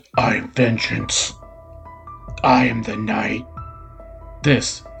I'm vengeance. I am the night.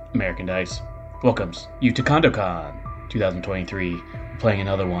 This, American Dice, welcomes you to CondoCon 2023. We're playing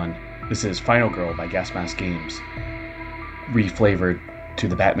another one. This is Final Girl by Gas Mask Games, reflavored to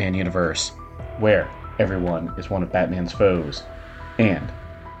the Batman universe, where everyone is one of Batman's foes, and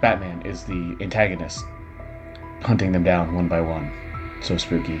Batman is the antagonist, hunting them down one by one. So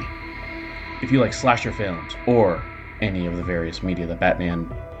spooky. If you like slasher films, or any of the various media that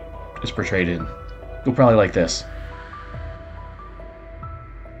Batman is portrayed in, you'll probably like this.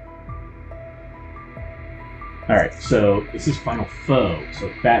 Alright, so this is Final Foe,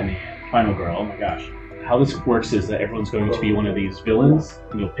 so Batman, Final Girl. Oh my gosh. How this works is that everyone's going to be one of these villains,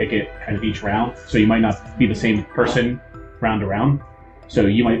 and you'll pick it kind of each round. So you might not be the same person round to round. So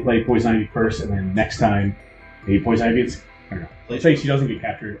you might play Poison Ivy first, and then next time, maybe Poison Ivy is, I don't know. Let's say she doesn't get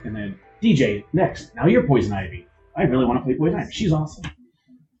captured, and then DJ, next. Now you're Poison Ivy. I really want to play Poison Ivy. She's awesome.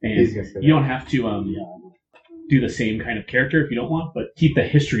 And you don't have to do the same kind of character if you don't want, but keep the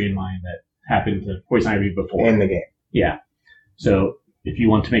history in mind that happened to Poison Ivy before. In the game. Yeah. So if you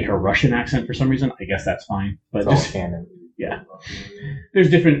want to make her Russian accent for some reason, I guess that's fine. But it's all canon. Yeah.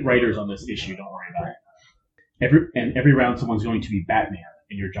 There's different writers on this issue, don't worry about it. Every round someone's going to be Batman,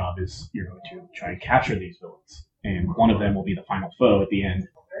 and your job is you're going to try and capture these villains. And one of them will be the final foe at the end,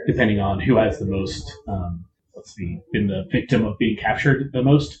 depending on who has the most been the victim of being captured the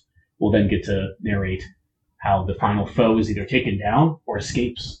most, will then get to narrate how the final foe is either taken down or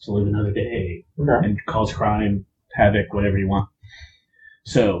escapes to live another day and cause crime, havoc, whatever you want.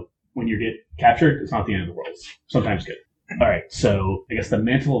 So when you get captured, it's not the end of the world. It's sometimes good. All right, so I guess the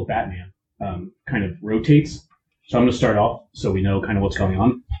mantle of Batman kind of rotates. So I'm going to start off so we know kind of what's going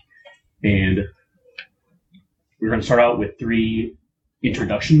on. And we're going to start out with 3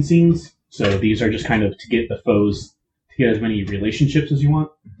 introduction scenes. So these are just kind of to get the foes, to get as many relationships as you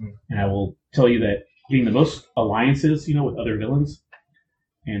want. Mm-hmm. And I will tell you that getting the most alliances, with other villains,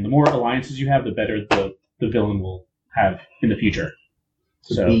 and the more alliances you have, the better the villain will have in the future.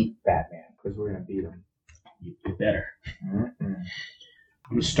 To beat Batman, because we're going to beat him. You do better. Mm-hmm. I'm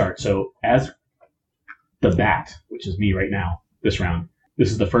going to start. So as the Bat, which is me right now, this round,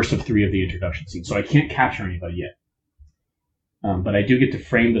 this is the first of 3 of the introduction scenes. So I can't capture anybody yet. But I do get to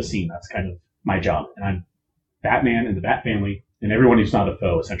frame the scene. That's kind of my job. And I'm Batman and the Bat family and everyone who's not a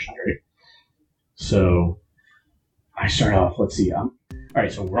foe, essentially, right? So I start off, let's see. All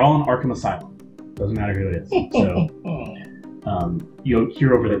right, so we're all in Arkham Asylum. Doesn't matter who it is. So you'll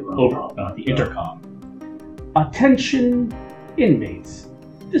hear over the intercom. Attention, inmates.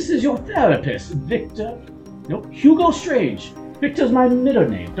 This is your therapist, Victor. Nope, Hugo Strange. Victor's my middle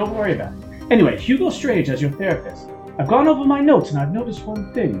name. Don't worry about it. Anyway, Hugo Strange as your therapist. I've gone over my notes and I've noticed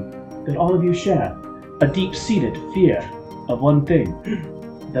one thing that all of you share. A deep-seated fear of one thing.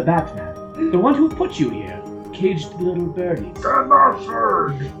 The Batman. The one who put you here. Caged little birdies.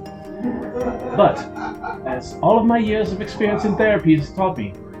 But, as all of my years of experience in therapy has taught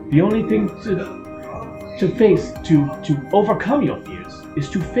me, the only thing to face, to overcome your fears, is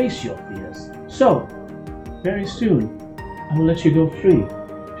to face your fears. So, very soon, I will let you go free,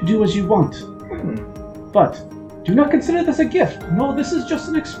 to do as you want. But, do not consider this a gift. No, this is just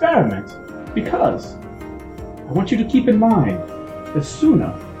an experiment. Because I want you to keep in mind that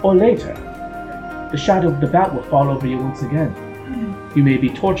sooner or later, the shadow of the Bat will fall over you once again. You may be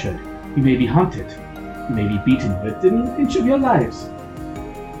tortured. You may be hunted. You may be beaten within an inch of your lives.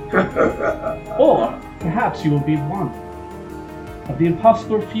 Or perhaps you will be one of the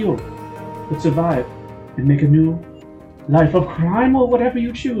impossible few that survive and make a new life of crime or whatever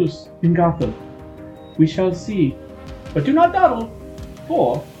you choose in Gotham. We shall see. But do not dawdle,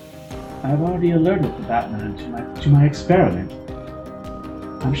 for I have already alerted the Batman to my experiment.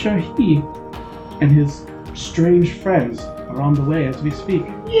 I'm sure he and his strange friends are on the way as we speak.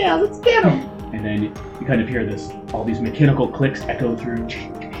 Yeah, let's get him! And then you kind of hear all these mechanical clicks echo through,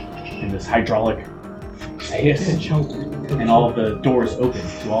 and this hydraulic hiss, and all of the doors open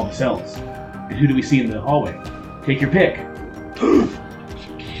to all the cells. And who do we see in the hallway? Take your pick.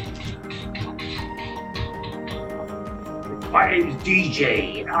 My name's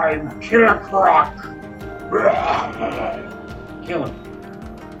DJ, and I'm Killer Croc. Kill him.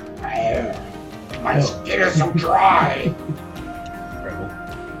 My skin is so dry. Rebel,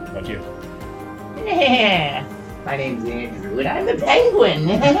 what about you? My name's Andrew, and I'm the Penguin.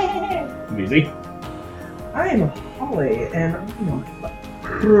 Easy. I'm Holly, and I'm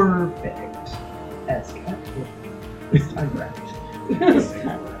perfect as Catwoman. I'm Brett.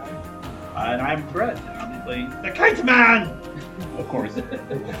 And I'm Brett, and I'm playing the Kite Man. Of course.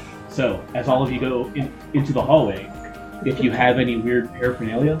 So, as all of you go into the hallway, if you have any weird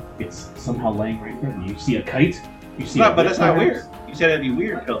paraphernalia, it's somehow laying right there. You see a kite. You see. But that's not weird. You said it'd be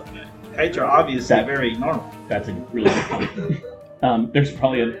weird, Pilton. Kites are obviously very normal. That's a really good point. There's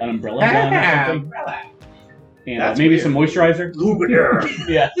probably an umbrella gun or something. Umbrella. And maybe some moisturizer. Luminaire.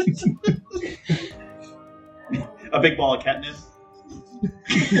 Yeah. A big ball of catnip.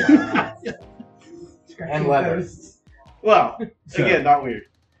 And leather. Well, So- again, not weird.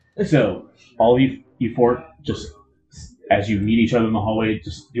 So, all of you four, just as you meet each other in the hallway,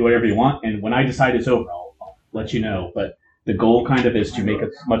 just do whatever you want. And when I decide it's over, I'll let you know. But the goal kind of is to make as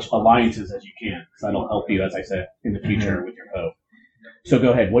much alliances as you can, because that'll help you, as I said, in the future with your hoe. So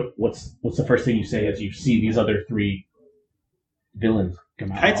go ahead. What's the first thing you say as you see these other three villains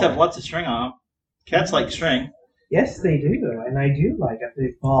come out? Kites have lots of string on them. Cats like string. Yes, they do, and I do like a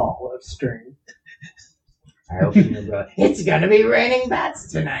big ball of string. I open the umbrella. It's gonna be raining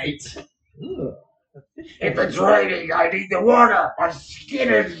bats tonight. Ugh. If it's raining, I need the water. My skin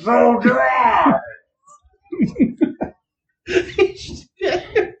is so dry.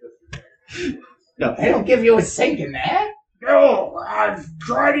 No. They don't give you a sink in there. No, I've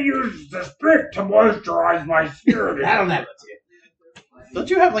tried to use the spit to moisturize my skin. That'll never do. Don't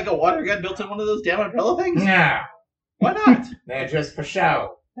you have like a water gun built in one of those damn umbrella things? No, Why not? they're just for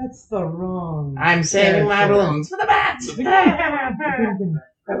show. That's the wrong. I'm saving my character. balloons for the bats.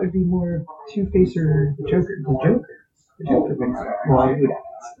 That would be more Two-Face or the Joker. The Joker. The Joker. Well, I would ask.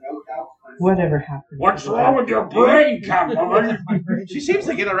 Whatever happened? What's wrong with your brain, Catwoman? She seems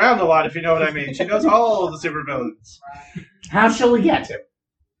to get around a lot, if you know what I mean. She knows all of the supervillains. How shall we get him?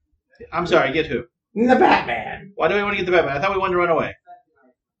 I'm sorry, get who? The Batman. Why do we want to get the Batman? I thought we wanted to run away.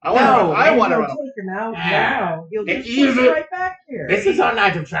 I No, want to run away. Take him out now. He'll The just easy- come right back here. This is our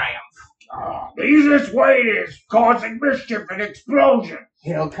night of triumph. The easiest way is causing mischief and explosion.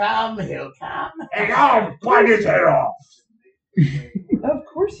 He'll come. And I'll bite his head off. Of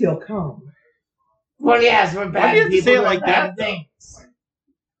course he'll come. Well, yes, we're Why bad do you have to people say it doing like bad that? things.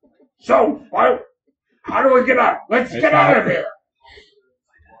 So, how do we get out? Let's get out of here.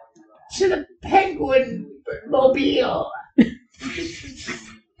 To the Penguin Mobile.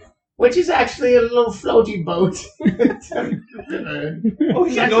 Which is actually a little floaty boat. Oh, we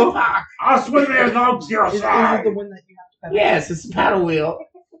can Central go. Park. I'll swim there as long as you're Is it side. the one that you have to pedal? Yes, it's a paddle wheel.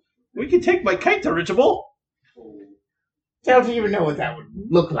 We can take my kite dirigible. Don't even know what that would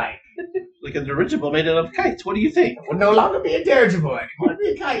look like. Like a dirigible made out of kites. What do you think? It would no longer be a dirigible anymore. It would be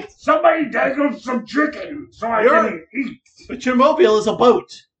a kite. Somebody dangle some chicken so I can eat. But your mobile is a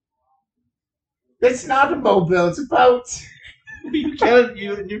boat. It's not a mobile, it's a boat. You can't.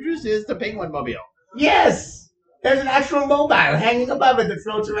 You introduce is the penguin mobile. Yes! There's an actual mobile hanging above it that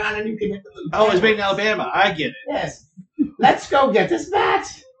floats around and you can hit the little Oh, it's penguin. made in Alabama. I get it. Yes. Let's go get this bat.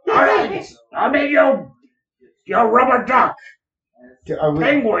 All right. I mean, you rubber duck. Are we,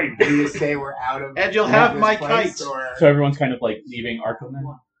 Penguin. do you say we're out of And you'll have this my place, kite. or- So everyone's kind of like leaving Arkham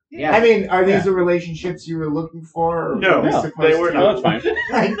then? I mean, are these the relationships you were looking for? Or No, were we no, supposed they were to- Oh, that's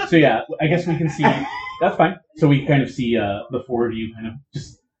fine. So yeah, I guess we can see. That's fine. So we kind of see the four of you kind of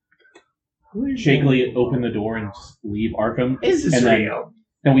just shakily open the door and just leave Arkham. Is this And then- real?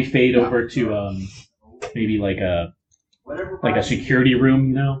 Then we fade over to maybe like a security room,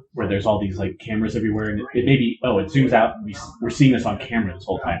 you know, where there's all these like cameras everywhere, and it maybe it zooms out. And we're seeing this on camera this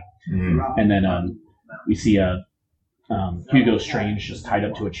whole time, and then we see Hugo Strange just tied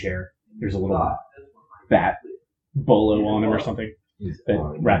up to a chair. There's a little bat bolo on him or something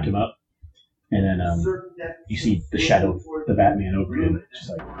that wrapped him up, and then you see the shadow of the Batman over him. Just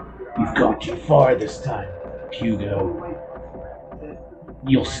like, you've gone too far this time, Hugo.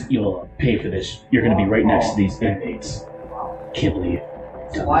 You'll pay for this. You're going to be right next to these inmates. Can't believe it.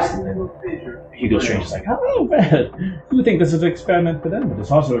 Hugo Strange is like, oh, man. You think this is an experiment for them, but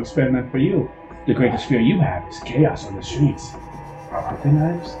it's also an experiment for you. The greatest fear you have is chaos on the streets. The thing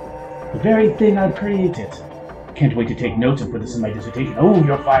the very thing I've created. Can't wait to take notes and put this in my dissertation. Oh,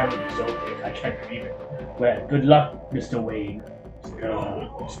 you're fired. So big. I can't believe it. Well, good luck, Mr. Wayne.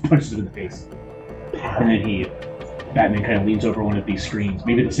 Just punches him in the face. And then Batman kind of leans over one of these screens,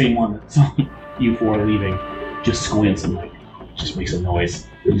 maybe the same one that saw you four leaving, just squints and like just makes a noise.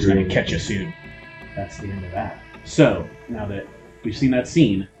 He's going to catch you soon. That's the end of that. So, now that we've seen that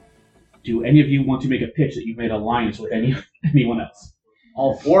scene, do any of you want to make a pitch that you've made an alliance with anyone else?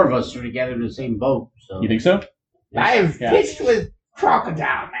 All four of us are together in the same boat. So You think so? I've Yeah. pitched with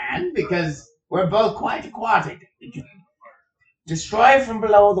Crocodile Man because we're both quite aquatic. We can destroy from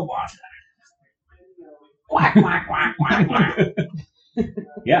below the water. Quack, quack, quack, quack, quack.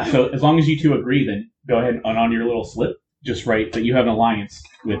 Yeah, so as long as you two agree, then go ahead and on your little slip, just write that you have an alliance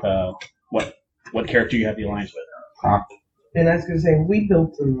with what character you have the alliance with. And I was going to say, we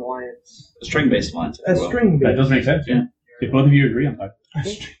built an alliance. A string-based alliance. if A you will. string That base. does make sense. Yeah. If both of you agree, I'm fine.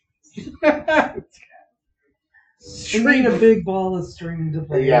 We need a big ball of string to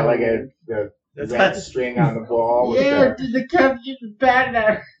play. Yeah, like the That's red what- string on the ball. With Yeah, the captain is bad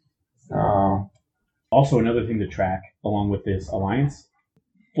at Oh. Also, another thing to track along with this alliance.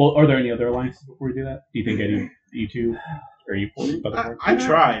 Well, are there any other alliances before we do that? Do you think any you two or you four? I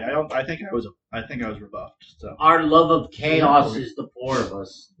tried. I think I was rebuffed. So Our love of chaos is the four of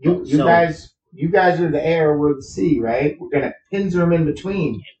us. You So- guys are the air, we're the sea, right? We're gonna pincer them in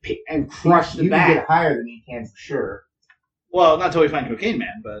between. and crush the You can back. get higher than he can for sure, well, not until we find Cocaine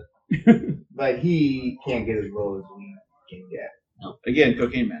Man, but but he can't get as low as we can get. again,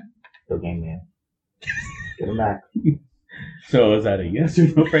 Cocaine Man. Cocaine Man, get him back. So is that a yes or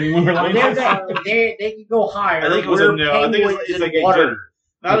no for any more Well, alliances? they can go higher. I think it was We're a no. I think penguins it's in like a water.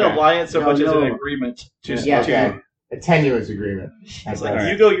 not an Okay. alliance so No, much as an no. agreement to. Yeah, to okay. A tenuous agreement. It's like Alright.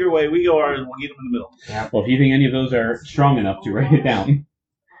 you go your way, we go ours, and we'll get them in the middle. Well, if you think any of those are strong enough to write it down,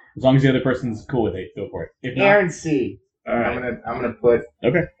 as long as the other person's cool with it, go for it. If not, Air and sea. All right. I'm gonna put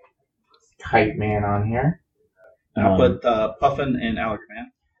Okay. Kite Man on here. I'll put Puffin and Alligator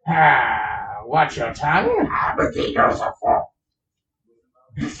Man. Watch your tongue. Alligators are for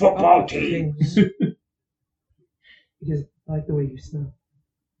football team. Things. Because I like the way you smell.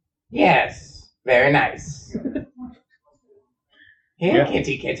 Yes, very nice. Here, Yeah.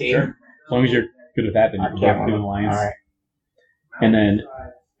 kitty, kitty. Sure. As long as you're good with that, then you can both do an alliance. All right. And then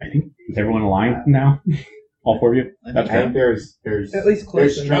I think is everyone aligned now? All four of you? I That's I think good. there's At least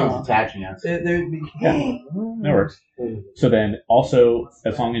close there's strings enough. attaching us. There'd be, Yeah. That works. So then also,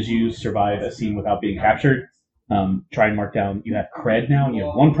 as long as you survive a scene without being captured, try and mark down you have cred now, and you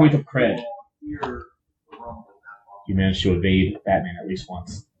have 1 point of cred. You managed to evade Batman at least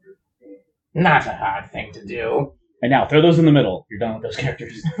once. Not a hard thing to do. And now throw those in the middle. You're done with those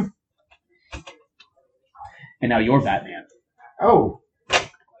characters. And now you're Batman. Oh,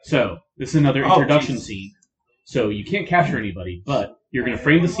 So this is another Oh, introduction Jesus. scene. So you can't capture anybody, but you're going to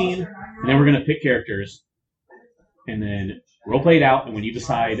frame the scene, and then we're going to pick characters, and then roleplay it out. And when you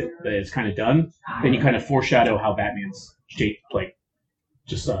decide that it's kind of done, then you kind of foreshadow how Batman's like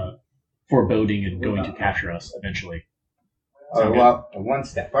just foreboding and going to capture us eventually. Sound good? well, one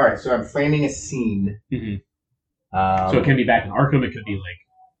step. All right, so I'm framing a scene. Mhm. Um, So it can be back in Arkham. It could be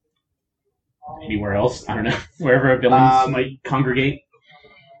like anywhere else. I don't know, wherever villains might congregate.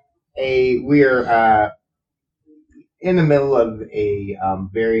 we're in the middle of a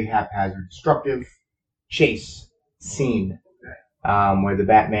very haphazard, destructive chase scene where the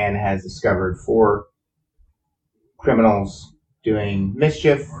Batman has discovered 4 criminals doing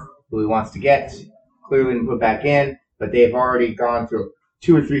mischief who he wants to get, clearly and put back in, but they've already gone through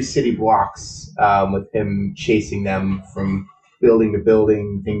 2 or 3 city blocks with him chasing them from building to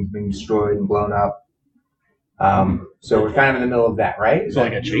building, things being destroyed and blown up. So we're kind of in the middle of that, right? So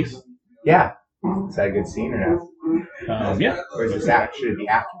like a chase. Yeah. Is that a good scene or no? Yeah. Or is this should it be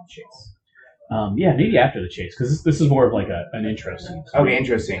after the chase? Yeah, maybe after the chase, because this is more of like an intro scene. So Okay,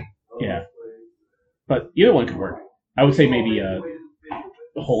 interesting. yeah. But either one could work. I would say maybe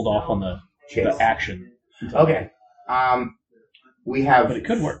hold off on the Chase. action. Okay. We have But it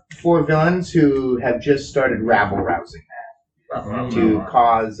could work. 4 villains who have just started rabble rousing to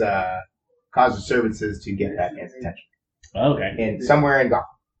cause disturbances to get Batman's attention. Okay. And somewhere in Gotham.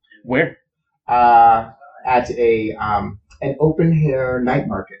 Where? At an open air night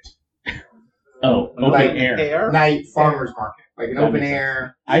market. Oh, open Like air. Night farmer's market. Like an That open makes sense.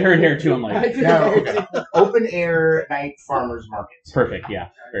 air. I heard hair too. I'm like, No. Open air night farmer's market. perfect. Yeah,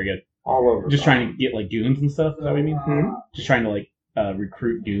 very good. All over. Just trying to get like goons and stuff. Is that what you mean? Hmm? Just trying to like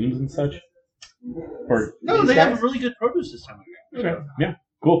recruit goons and such. Or No, they have a really good produce this time. okay. Yeah,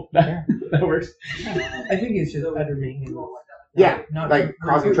 cool. That works. I think it's just utter mayhem. Yeah, Not like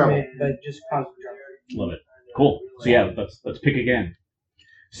causing trouble. recruitment, but just causing trouble. Love it. Cool. So yeah, let's pick again.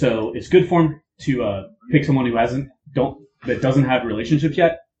 So it's good form to pick someone who that doesn't have relationships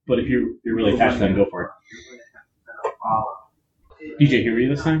yet. But if you're really attached to them, go for it. DJ, here are you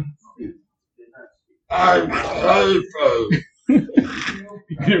this time? I'm sleeping.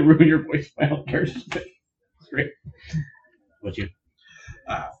 You're gonna ruin your voice by all curses. Great. What you?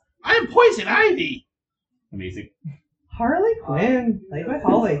 I am Poison Ivy. Amazing. Harley Quinn, played by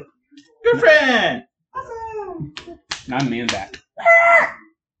Holly. Good friend. Awesome. Not a man back.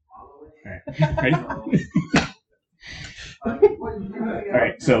 Alright. Ready?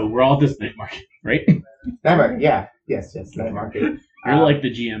 Alright, so we're all at this night market, right? Night market. Yeah. Yes. Night market. You're like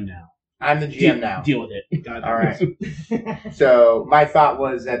the GM now. I'm the GM now. Deal with it. God, All right. So my thought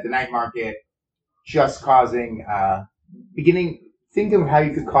was at the night market, just causing think of how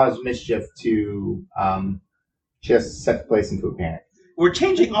you could cause mischief to just set the place into a panic. We're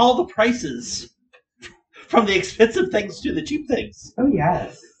changing all the prices from the expensive things to the cheap things. Oh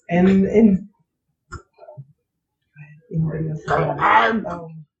yes, and anybody else? I'm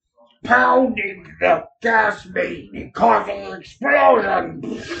pounding the gas main and causing an explosion.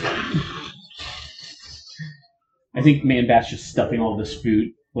 I think Man Bat's just stuffing all this food,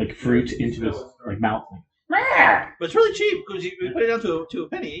 like fruit, into his mouth. Man, But it's really cheap because we put it down to a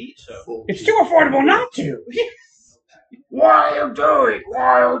penny each. So it's too affordable not to. What are you doing?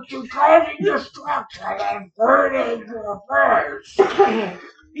 Why aren't you causing destruction and burning your affairs?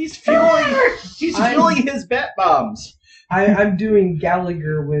 he's fueling his bat bombs. I'm doing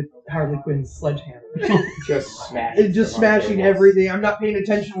Gallagher with Harley Quinn's sledgehammer. Just smashing everything. I'm not paying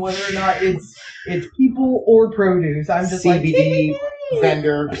attention whether or not it's people or produce. I'm just CBD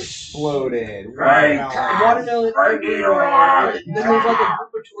vendor exploded. Watermelon everywhere. Then there's like a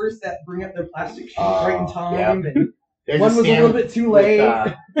group of tourists that bring up their plastic sheets right in time. Yep. And one was a little bit too late.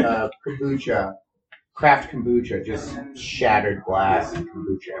 Kombucha, craft kombucha, just shattered glass and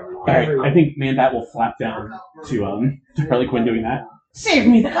kombucha. All right, I think Man Bat will flap down to Harley Quinn doing that. Save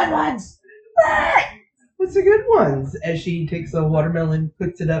me the good ones! What's the good ones? As she takes a watermelon,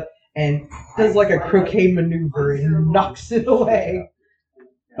 puts it up, and does like a croquet maneuver and knocks it away.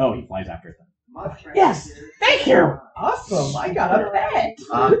 Oh, he flies after it then. Yes! Thank you! Awesome! I got a pet!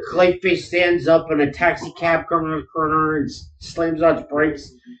 Clayface stands up in a taxi cab coming around the corner and slams on his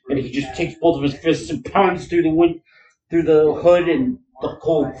brakes, and he just takes both of his fists and pounds through the hood, and the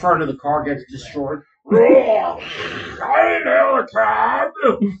whole front of the car gets destroyed. I know a cab.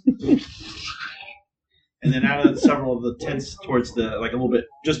 And then out of several of the tents towards the, like a little bit,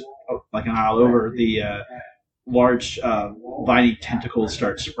 just like an aisle over, the large viney tentacles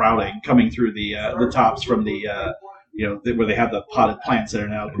start sprouting, coming through the tops from the, where they have the potted plants that are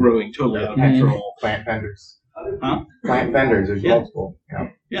now growing totally out of control. Plant vendors. Huh? Plant vendors. There's multiple.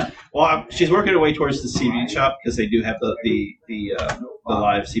 Yeah. Well, she's working her way towards the CBD shop because they do have the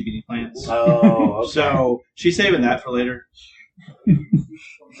live CBD plants. Oh, okay. So she's saving that for later.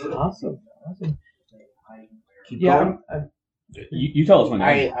 Awesome. Keep Yeah, going. You tell us when.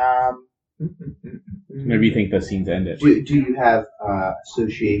 Maybe you think the scene's ended. Do you have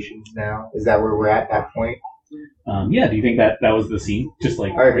associations now? Is that where we're at that point? Yeah. Do you think that was the scene? Just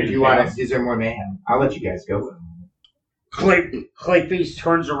like. All right, but do you want to? Is there more mayhem? I'll let you guys go. Clayface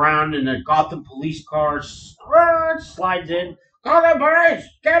turns around and a Gotham police car slides in. Gotham police,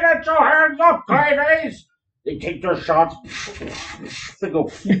 get it your hands up, Clayface! They take their shots. They go.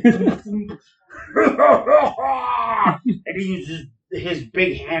 And he uses his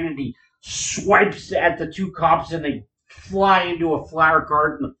big hand and he swipes at the two cops and they fly into a flower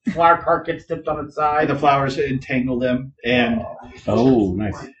cart and the flower cart gets tipped on its side. And the flowers entangle them, and Oh,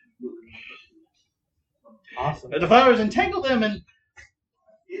 nice. Awesome. the flowers entangle them, and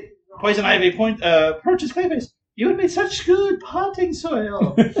Poison Ivy approaches Clayface. You would make such good potting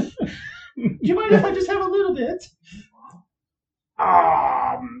soil. Do you mind if I just have a little bit?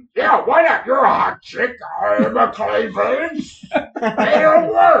 Yeah, why not? You're a hot chick. I'm a Clayface.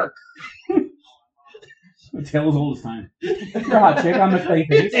 It'll work. The tale as old as time. You're a hot chick. I'm a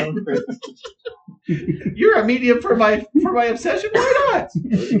Clayface. You're a medium for my obsession. Why not?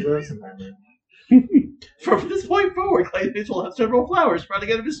 From this point forward, Clayface will have several flowers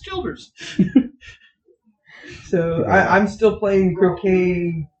sprouting out of his shoulders. So I'm still playing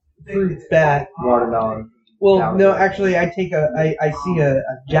croquet fruit bat. Watermelon. Well, no, actually, I see a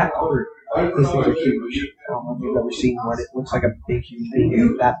jackfruit. Those things are huge. I don't know if you've ever seen one. It looks like a big, huge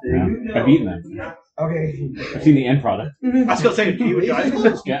thing. That big. Yeah, I've eaten them. Okay. I've seen the end product. I was going to say, do you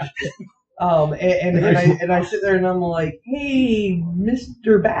enjoy Yeah. And I sit there and I'm like, hey,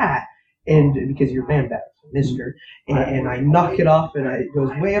 Mr. Bat. And because you're Man Bat, Mr. And I knock it off and it goes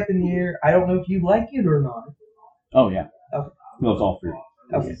way up in the air. I don't know if you like it or not. Oh, yeah. Okay. No, it's all fruit.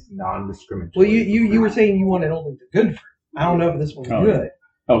 Okay. Non-discriminatory. Well, you were saying you wanted only the good fruit. I don't know if this one's good.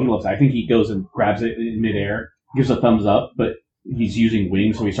 Oh, he loves it. I think he goes and grabs it in midair, gives a thumbs up, but he's using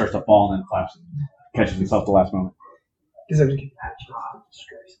wings, so he starts to fall and then flaps and catches himself at the last moment. Because I was getting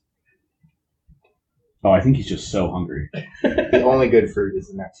Oh, I think he's just so hungry. The only good fruit is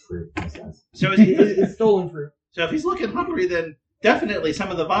the next fruit, he says. So, It's stolen fruit. so if he's looking hungry, then definitely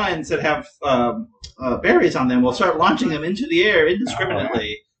some of the vines that have berries on them will start launching them into the air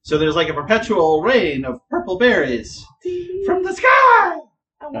indiscriminately. So there's like a perpetual rain of purple berries from the sky.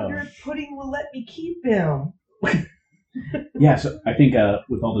 I wonder if Pudding will let me keep him. Yeah, so I think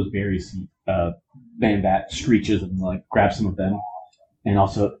with all those berries, Man Bat screeches and like grabs some of them, and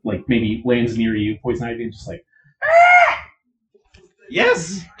also like maybe lands near you, poison ivy, and just like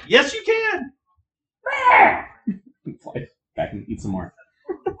Yes, yes, you can. fly back and eat some more.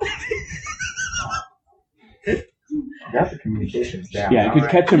 Got the communications down. Yeah, you could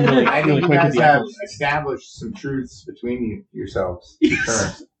catch him really, I really think you quick with guys the have apples. established some truths between yourselves.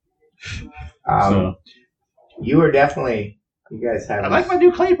 Yes. So You are definitely. You guys have. I like my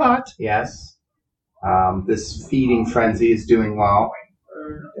new clay pot. Yes. This feeding frenzy is doing well.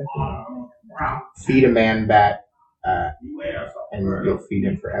 Feed a man bat, and you'll feed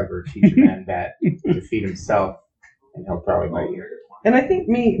him forever. Teach a man bat to feed himself, and he'll probably bite you. And I think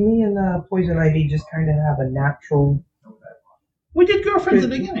me and Poison Ivy just kind of have a natural. We did girlfriends at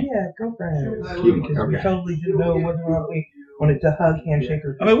the beginning. Yeah, girlfriends. You- Because we okay. totally didn't know whether or not we wanted to hug, handshake,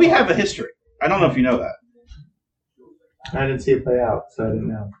 or. I mean, we have a history. I don't know if you know that. I didn't see it play out, so I didn't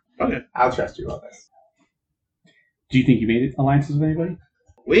know. Okay. I'll trust you on this. do you think you made alliances with anybody?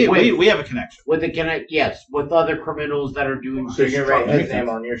 We have a connection. With the yes, with other criminals that are doing So you're gonna write his destruction.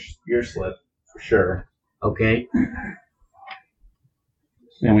 name on your slip for sure. Okay.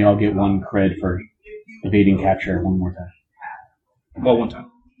 And we all get 1 cred for evading capture one more time. Well, one time.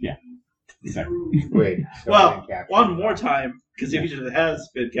 Exactly. Wait. so Well, I didn't capture one it. more time, because if it has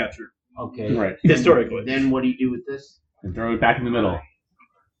been captured Okay. Right. historically. Then what do you do with this? And throw it back in the middle.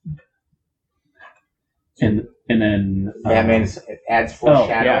 And then Batman adds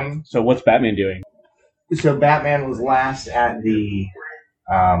foreshadowing. yeah. So what's Batman doing? So Batman was last at the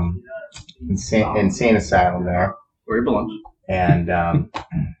insane asylum there, Where it belongs. and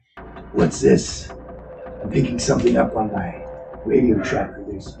what's this? I'm picking something up on my radio tracker.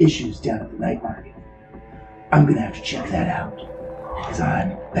 There's issues down at the night market. I'm gonna have to check that out because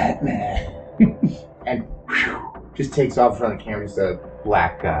I'm Batman. And just takes off in front of the camera. Just a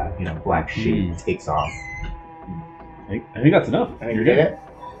black, black sheet takes off. I think that's enough. I think You're you get good. it.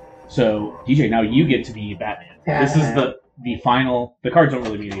 So DJ, now you get to be Batman. This is the final. The cards don't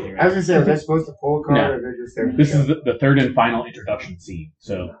really mean anything. I was Right? gonna say, are they supposed to pull a card, No. or they're just there? This is the third and final introduction scene.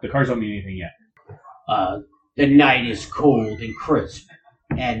 So the cards don't mean anything yet. The night is cold and crisp,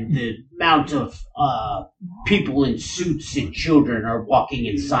 and the amount of people in suits and children are walking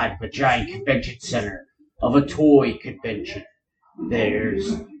inside of a giant convention center of a toy convention.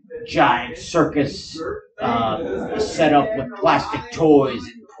 There's giant circus set up with plastic toys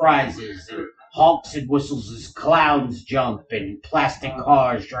and prizes, and honks and whistles as clowns jump and plastic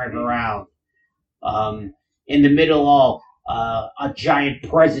cars drive around. In the middle, all a giant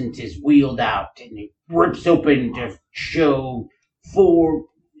present is wheeled out, and it rips open to show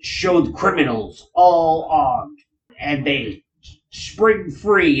the criminals all armed, and they spring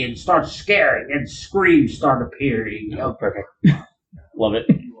free and start scaring, and screams start appearing. Oh, perfect. Love it.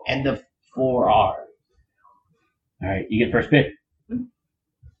 And the 4 are. All right, you get first pick.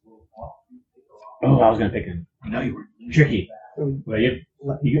 Oh, I was gonna pick him. I know you were. Tricky. Oh, What about you?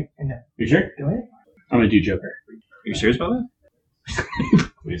 You, no, You sure? go ahead. I'm gonna do Joker. Are you serious about that?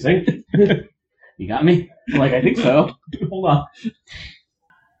 What do you say? You got me? I'm like, I think so. Hold on. All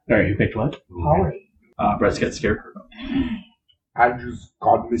right, who picked what? Holly. Brett's got scared. I just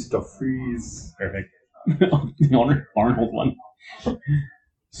got Mr. Freeze. Perfect. Arnold one.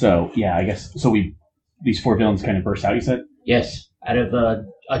 So yeah, I guess so. These 4 villains kind of burst out. You said. Yes, out of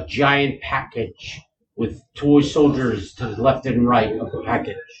a giant package with toy soldiers to the left and right of the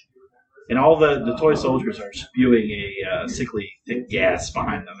package. And all the toy soldiers are spewing a sickly, thick gas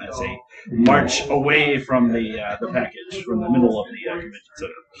behind them as they march away from the package, from the middle of the convention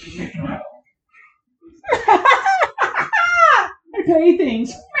center. I play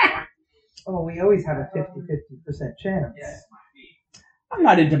things. Oh, we always have a 50% chance. I'm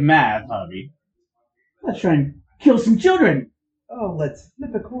not into math, hubby. Let's try and kill some children. Oh, let's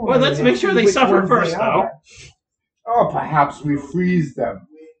flip a coin. Well, let's and make sure see they which suffer ones first, they though. are. Oh, perhaps we freeze them.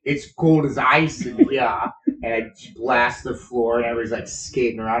 It's cold as ice in here. And I blast the floor, and everybody's like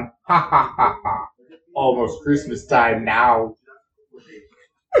skating around. Ha ha ha ha. Almost Christmas time now.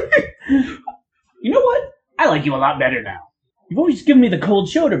 You know what? I like you a lot better now. You've always given me the cold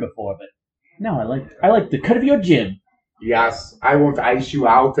shoulder before, but now I like the cut of your jib. Yes, I won't ice you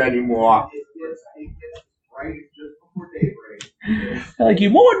out anymore. I like you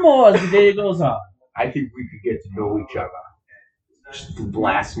more and more as the day goes on. I think we could get to know each other. Just to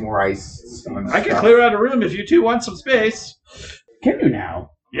blast more ice. I can clear out a room if you two want some space. Can you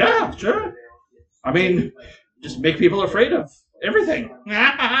now? Yeah, sure. I mean, just make people afraid of everything.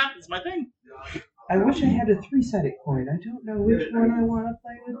 It's my thing. I wish I had a 3-sided coin. I don't know which one I want to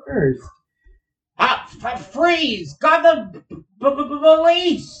play with first. Freeze! Got the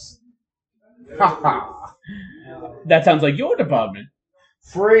police! Ha ha. That sounds like your department.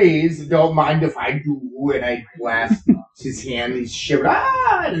 Freeze! Don't mind if I do. And I blast his hand. He's shivering.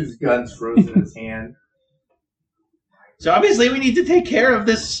 And his gun's frozen in his hand. So obviously we need to take care of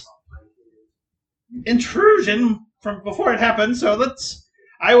this intrusion from before it happens. So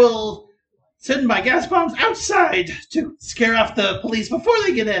I will send my gas bombs outside to scare off the police before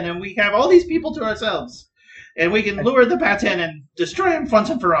they get in, and we have all these people to ourselves. And we can lure the bats in and destroy them once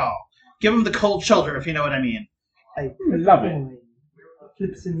and for all. Give them the cold shoulder, if you know what I mean. I Love it.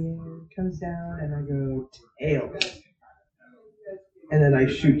 Flips in the air, comes down, and I go tail. And then I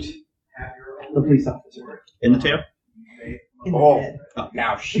shoot the police officer In the tail? in the Oh. head.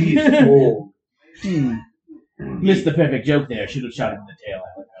 Now she's cold. Missed the perfect joke there. Should have shot him in the tail.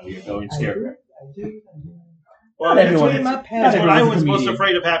 I like how you're going scarecrow. I do. Well, Not everyone came is- up that's what heads. I everyone's was a most comedian.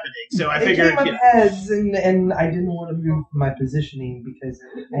 afraid of happening. So I It figured, came up you know, heads, and I didn't want to move my positioning because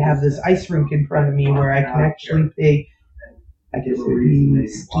I have this ice rink in front of me where I can actually play, I guess it would be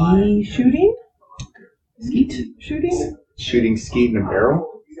ski shooting? Skeet shooting? Shooting skeet in a barrel?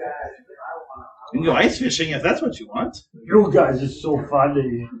 you can go ice fishing if that's what you want. You guys are so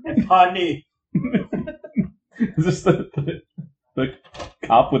funny and funny. Is this the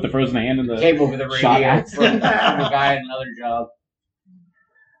cop with the frozen hand and the... Came over the Shot radio at. from a guy at another job.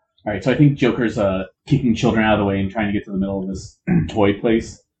 All right, so I think Joker's kicking children out of the way and trying to get to the middle of this toy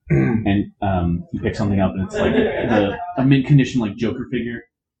place, and he picks something up, and it's like a mint condition like Joker figure.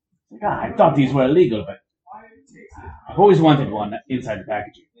 Like, I thought these were illegal, but I've always wanted one inside the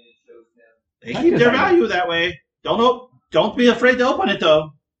packaging. They keep their value that way. Don't be afraid to open it,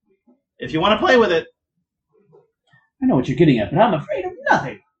 though. If you want to play with it. I know what you're getting at, but I'm afraid of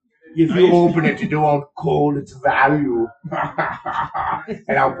nothing. If you open it, you don't want cold its value.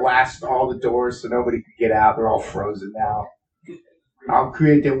 And I'll blast all the doors so nobody can get out. They're all frozen now. I'll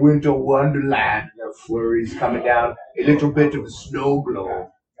create a winter wonderland. The flurries coming down. A little bit of a snow globe.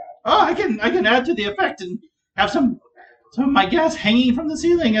 Oh, I can add to the effect and have some of my gas hanging from the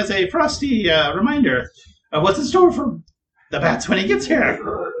ceiling as a frosty reminder of what's in store for the bats when he gets here.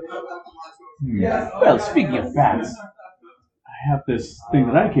 Well, speaking of bats, I have this thing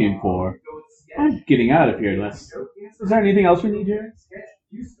that I came for. I'm getting out of here. Is there anything else we need here?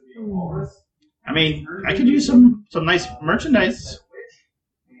 I mean, I could use some nice merchandise.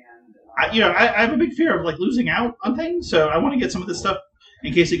 I have a big fear of like losing out on things, so I want to get some of this stuff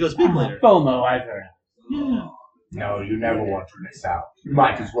in case it goes big later. FOMO, I've heard. Yeah, No, you never want to miss out. You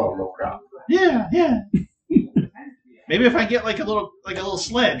might as well load up. yeah. Maybe if I get like a little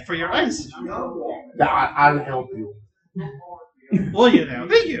sled for your ice. I'll help you. Well,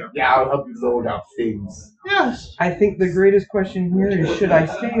 thank you. Yeah, I'll help you load up things. Yes. I think the greatest question here is, should I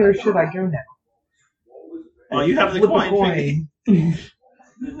stay or should I go now? Well, you have the Flip a coin. coin.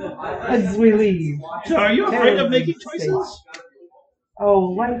 As we leave. So are you afraid of making choices? Oh,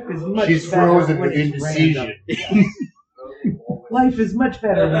 life is much She's better frozen when with it's indecision. random. Life is much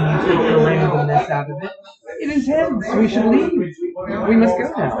better when you take the randomness out of it. It is heads. We should leave. We must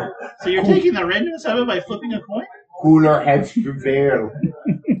go now. So you're taking the randomness out of it by flipping a coin? Cooler heads prevail.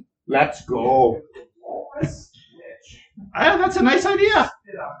 Let's go. That's a nice idea.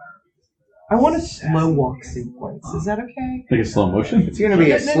 I want a slow walk sequence. Is that okay? Like a slow motion? It's gonna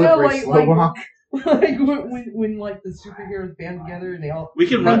be a No, slippery like- slow walk. Like when like the superheroes band together and they all We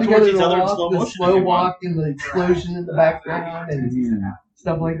can come run towards together each to other in walk, slow the motion. slow if you want. walk and the explosion in the background and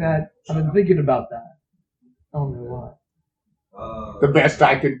stuff like that. I've been thinking about that. I don't know why. The best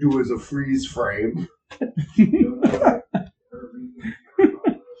I can do is a freeze frame.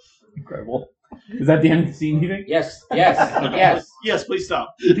 Incredible. Is that the end of the scene, you think? Yes, yes. Yes, please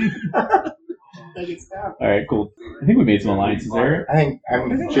stop. All right, cool. I think we made some alliances there. I think I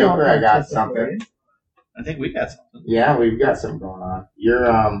think we all Joker. I got participate. something. I think we got something. Yeah, we've got something going on.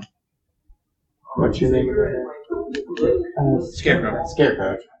 You're what's your name again? Scarecrow.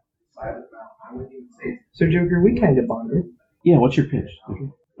 Scarecrow. So Joker, we kind of bonded. Yeah, what's your pitch?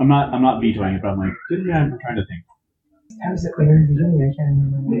 I'm not vetoing it, but I'm like, I'm trying to think. How was it at the very beginning? I can't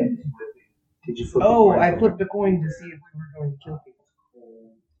remember. Did you flip? Oh, the coin? I flipped a coin to see if we were going to kill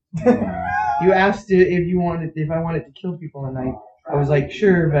people. You asked if I wanted to kill people, and I was like,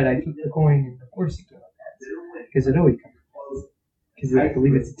 sure, but I flipped the coin, and of course it came up heads, because it always comes up. Because I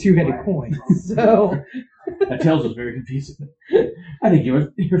believe it's a two-headed coin. So That tails was very confusing. I think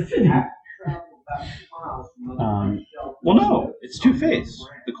you're fitting. Well, no, it's two-faced.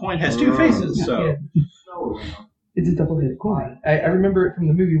 The coin has two faces, so. it's a double-headed coin. I remember it from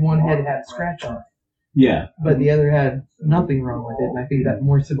the movie. One head had a scratch on it, Yeah, but the other had nothing wrong with it, and I think that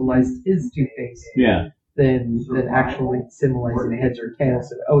more symbolized his two-face yeah, than actually symbolizing heads or tails.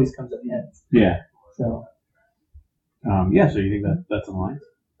 So it always comes up heads. yeah. So Yeah, so you think that's in line?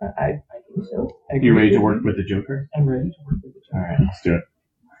 I think so. You ready to work with the Joker? I'm ready to work with the Joker. All right, let's do it.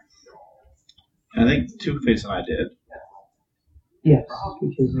 I think Two-Face and I did. Yes,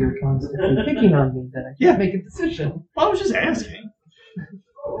 because you're constantly picking on me that I can't make a decision. Well, I was just asking.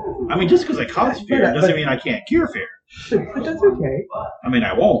 I mean, just because I cause fear doesn't mean I can't cure fear. But that's okay. I mean,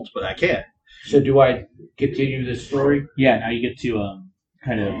 I won't, but I can. So do I continue the story? Yeah, now you get to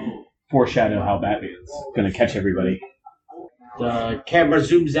kind of foreshadow how Batman's going to catch everybody. The camera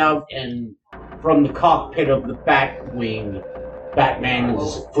zooms out, and from the cockpit of the Batwing, Batman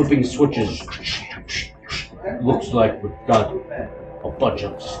is flipping switches. Looks like we've got a bunch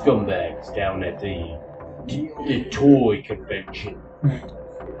of scumbags down at the toy convention.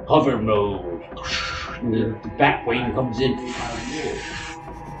 Hover mode. And the Batwing comes in,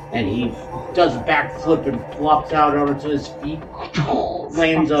 and he does a backflip and flops out onto his feet,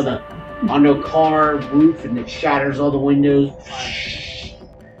 lands on a car roof, and it shatters all the windows.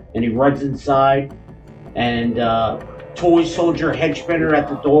 And he runs inside, and toy soldier henchman are at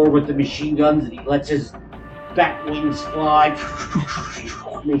the door with the machine guns, and he lets his bat wings fly.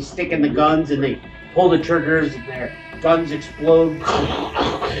 And they stick in the guns, and they pull the triggers, and their guns explode.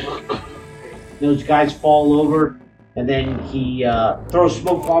 Those guys fall over, and then he throws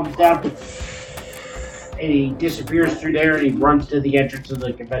smoke bombs down, and he disappears through there, and he runs to the entrance of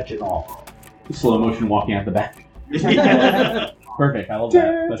the convention hall. Slow motion walking out the back. Perfect. I love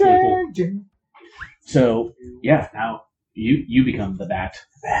that. That's really cool. So yeah, now you become the Bat.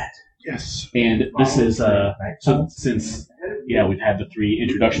 Yes. And this is so since we've had the 3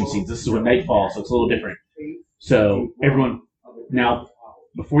 introduction scenes. This is when night falls, so it's a little different. So everyone now,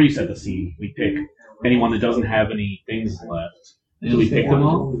 before you set the scene, we pick anyone that doesn't have any things left. Do we pick them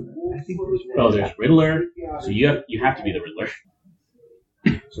all? There's Riddler. So you have to be the Riddler.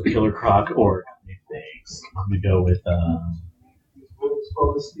 So Killer Croc or things. I'm gonna go with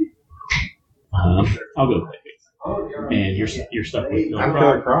I'll go with Clayface. And you're stuck with Killer I'm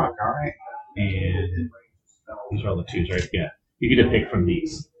Killer Croc, alright. And these are all the 2s, right? Yeah. You get to pick from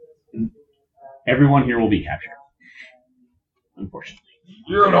these. Everyone here will be captured. Unfortunately.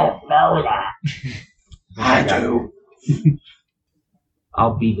 You don't know that. I do.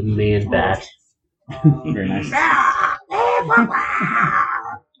 I'll be the man Bat. Very nice.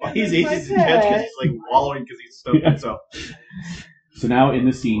 Well, he's easy to judge because he's like wallowing because he's stoked himself. So now in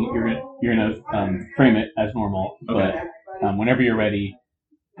this scene, you're gonna frame it as normal, but whenever you're ready,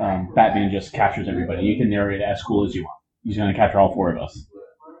 Batman just captures everybody. You can narrate it as cool as you want. He's gonna capture all 4 of us.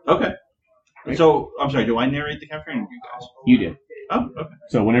 Okay. So I'm sorry. Do I narrate the capturing or you guys? You did. Oh, okay.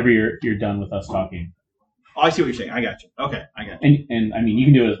 So whenever you're done with us talking. Oh, I see what you're saying. I got you. Okay, I got you. And I mean, you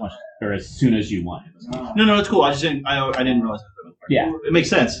can do it as much or as soon as you want. No, it's cool. I just didn't. I didn't realize that. Yeah, it makes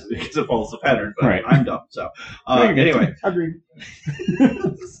sense because it follows the pattern. But right. I'm dumb. So anyway, agreed.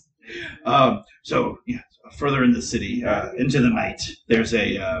 So further in the city, into the night, there's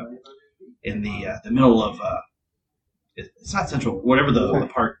a in the middle of it's not central, whatever the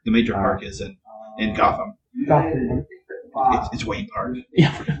park, the major park is in Gotham. Gotham. It's Wayne Park.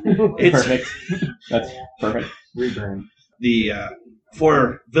 Yeah, it's perfect. That's perfect. Reburn. The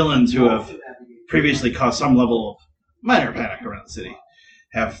 4 villains who have previously caused some level of minor panic around the city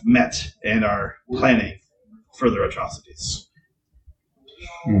have met and are planning further atrocities.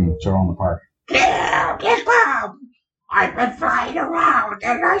 So we're on the park. Get up! I've been flying around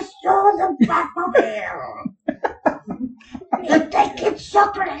and I saw the Batmobile. You think it's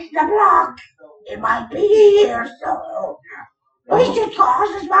something in the block? It might be here soon. We should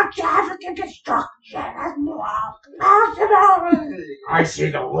cause as much havoc and destruction as possible. I see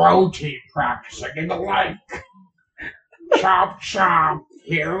the road team practicing in the lake. Chomp, chomp.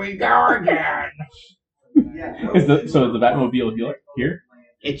 Here we go again. Is the Batmobile here?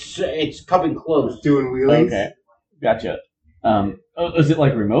 It's coming close. Doing wheelies. Okay, gotcha. Is it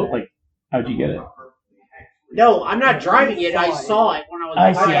like remote? Like, how'd you get it? No, I'm not driving it. I saw it when I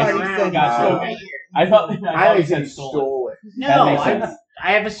was driving around. Gotcha. I thought I you said stole it. No, makes sense.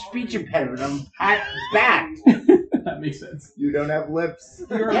 I have a speech impediment. I'm back. That makes sense. You don't have lips.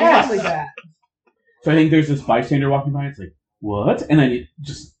 You're Yes. exactly that. So I think there's this bystander walking by. It's like, what? And then it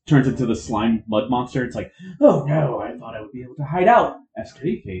just turns into the slime mud monster. It's like, oh no, I thought I would be able to hide out as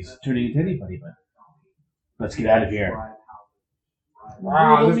Clayface, turning into anybody, but let's get out of here.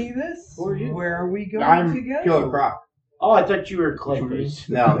 Wow, Riddle me this. Where are we going I'm to go? Killer Croc. Oh, I thought you were Clayface.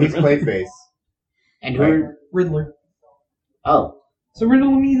 No, he's Clayface. And who? Riddler. Oh. So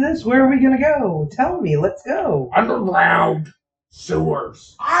riddle me this. Where are we going to go? Tell me. Let's go. Underground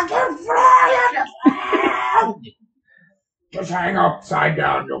sewers. I can fly underground. Just hang upside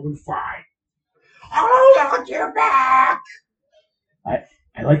down, you'll be fine. I'll hold you back.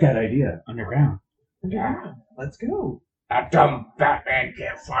 I like that idea. Underground. Yeah. Let's go. That dumb Batman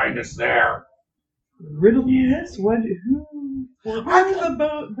can't find us there. Riddle me this. For whom the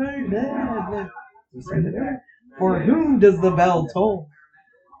boat? For whom does the bell toll?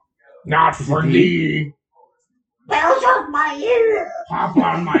 Not for thee. Bells on my ear. Hop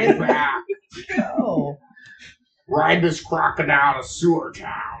on my back. Go. Ride this crocodile to Sewer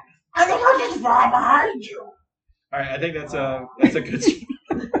Town. I think I'll just fly behind you. All right, I think that's a good.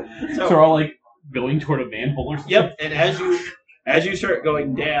 So we're all like going toward a manhole or something. Yep, and as you start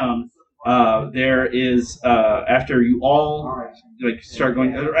going down, there is after you all like start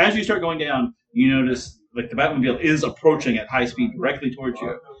going, or as you start going down, you notice like the Batmobile is approaching at high speed directly towards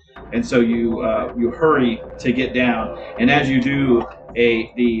you, and so you hurry to get down, and as you do,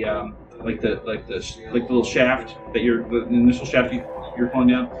 the little shaft that the initial shaft you're falling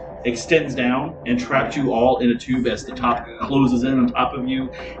down extends down and traps you all in a tube as the top closes in on top of you,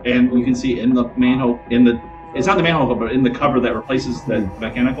 and you can see in the manhole it's not the manhole, but in the cover that replaces the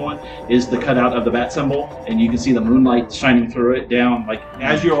mechanical one is the cutout of the bat symbol, and you can see the moonlight shining through it down. Like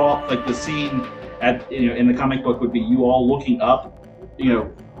as you're all like the scene in the comic book would be you all looking up,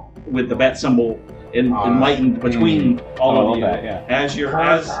 with the bat symbol enlightened between all of you. That, yeah. As the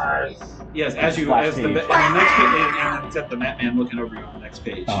next page, and it's at the Batman looking over you on the next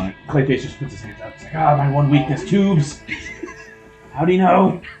page. Clayface just puts his hands up. He's like, my one weakness, tubes. How do you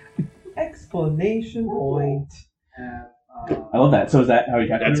know? Exclamation point. I love that. So is that how he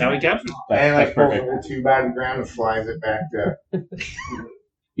captured it? That's how he captured it. And That's pulls perfect. the whole tube out of the ground and flies it back to.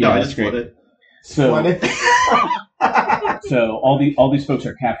 Yeah, I that's just great. put it. So all these folks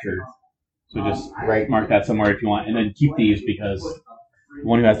are captured. So just Right. mark that somewhere if you want, and then keep these because the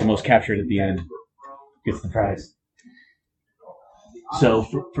one who has the most captured at the end gets the prize. So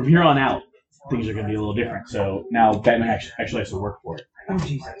from here on out, things are going to be a little different. So now Batman actually has to work for it. Oh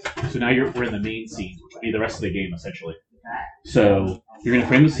Jesus! So now we're in the main scene, which will be the rest of the game essentially. So you're going to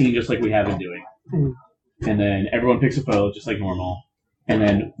frame the scene just like we have been doing, and then everyone picks a foe just like normal. And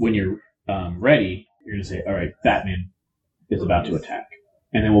then when you're ready, you're going to say, "All right, Batman is about to attack,"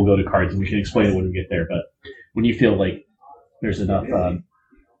 and then we'll go to cards and we can explain it when we get there. But when you feel like there's enough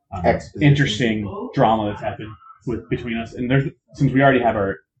interesting drama that's happened between us, and since we already have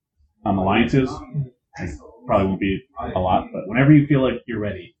our alliances, it probably won't be a lot. But whenever you feel like you're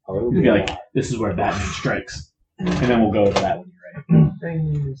ready, you'll be like, "This is where Batman strikes," and then we'll go to that when you're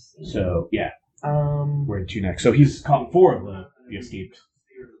ready. So yeah, we're in 2 next. So he's caught 4 of the escaped.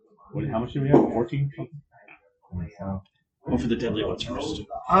 How much do we have? 14? Go for the deadly ones first.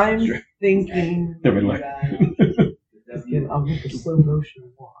 I'm thinking. The Riddler. I'll get the slow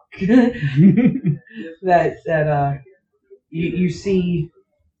motion walk. that you see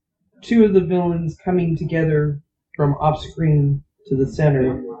 2 of the villains coming together from off screen to the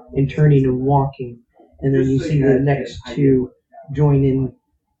center and turning and walking, and then you see the next 2 join in,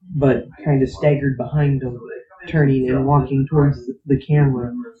 but kind of staggered behind them, turning and walking towards the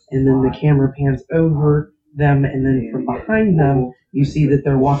camera, and then the camera pans over them, and then from behind them you see that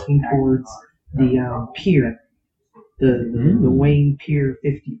they're walking towards the pier, the Wayne Pier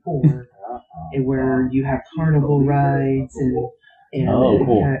 54, and where you have carnival rides and cool.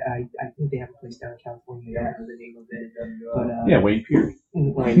 I think they have a place down in California. I don't know the name of it, but Yeah, Wayne Pier.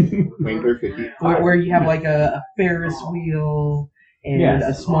 Wayne Pier 50. where you have like a Ferris wheel and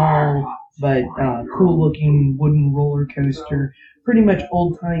a small but cool-looking wooden roller coaster, pretty much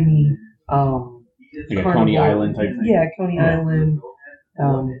old-timey. Like a Coney Island type thing. Yeah, Coney Island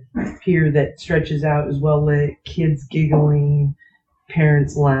pier that stretches out as well lit, kids giggling,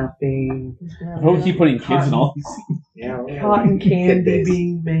 parents laughing. What was he putting kids in all these scenes? Yeah. Cotton candy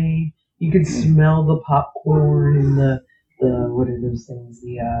being made. You can smell the popcorn and the what are those things?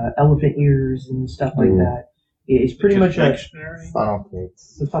 The elephant ears and stuff like that. It's pretty much like Funnel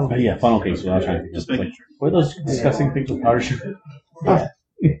cakes. the funnel. Yeah, funnel cakes. I was trying to think. Just making sure. What are those disgusting things with powder sugar?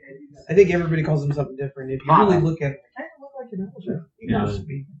 I think everybody calls them something different. If you really look at it, they kind of look like an elephant.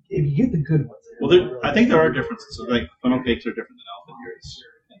 If you get the good ones. Well, I think there are differences. So, like funnel cakes are different than elephant ears,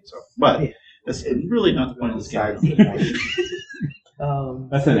 and so. But that's really not the point of this game.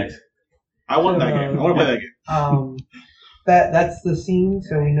 That's the next. I want that game. I want to play that game. That's the scene,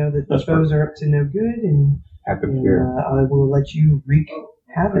 so we know that the foes are up to no good, and At the pier. I will let you wreak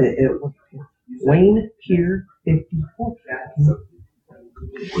havoc at Wayne Pier 54.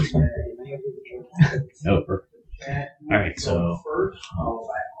 Oh, perfect. All right, so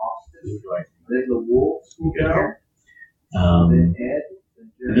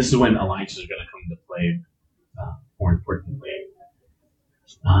this is when alliances are going to come into play. More importantly,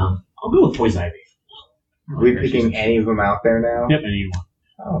 I'll go with Poison Ivy. on Are we here. picking any of them out there now? Yep, any one.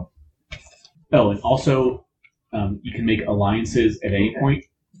 Oh. Oh, and also, you can make alliances at any point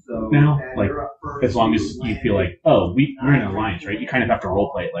now. Like, as long as you feel like, oh, we're in an alliance, right? You kind of have to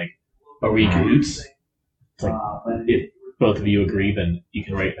roleplay it like, are we in cahoots? It's like, if both of you agree, then you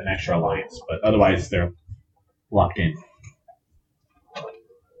can write an extra alliance. But otherwise, they're locked in.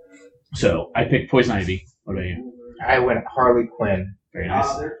 So, I picked Poison Ivy. What about you? I went Harley Quinn. Very nice.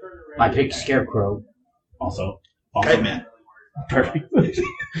 I picked Scarecrow. Also, Right, man. Perfect.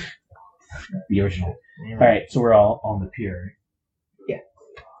 The original. All right, so we're all on the pier. Yeah.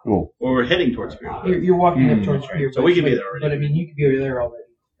 Cool. Well, we're heading towards Spirit. You're walking up towards Right. here. So we could be there already. But I mean, you could be there already.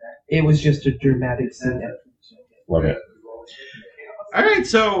 It was just a dramatic scene. Love it. All right,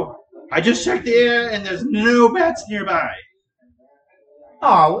 so I just checked the air, and there's no bats nearby.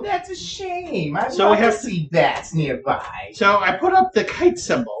 Oh, well, that's a shame. I'd So love we have to see bats nearby. So I put up the kite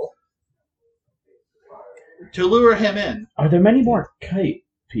symbol to lure him in. Are there many more kite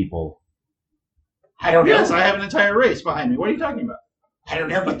people? I don't know. Yes, I have an entire race behind me. What are you talking about? I don't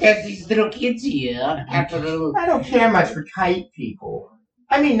know, but there's these little kids here. After the I don't care much for kite people.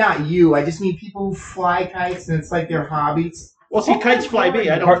 I mean, not you. I just mean people who fly kites and it's like their hobbies. Well, see, kites fly me.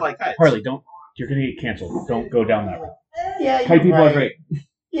 I don't fly kites. Harley, don't. You're gonna get canceled. Don't go down that road. Yeah, Kite people right. are great.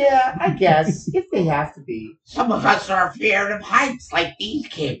 Yeah, I guess if they have to be. some of us are afraid of heights, like these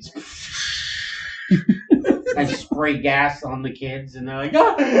kids. I spray gas on the kids, and they're like,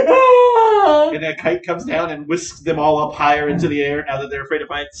 ah! And that kite comes down and whisks them all up higher into the air now that they're afraid of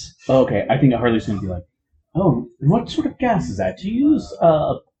heights. Okay, I think Harley's gonna be like, oh, what sort of gas is that? Do you use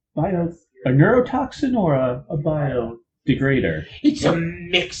a neurotoxin or a biodegrader? It's a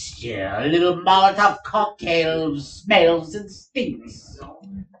mixture, a little Molotov cocktail of smells and stinks.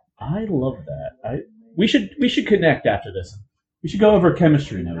 I love that. We should connect after this. We should go over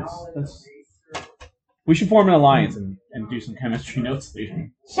chemistry notes. We should form an alliance and do some chemistry notes later.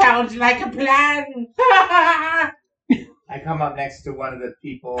 Sounds like a plan. I come up next to one of the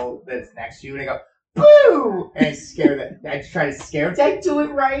people that's next to you and I go, boo! And I scare them. I try to scare them. Did I do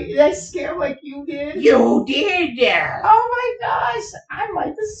it right? Did I scare like you did? You did. Oh my gosh! I'm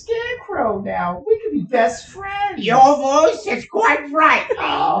like the Scarecrow now. We could be best friends. Your voice is quite frightening.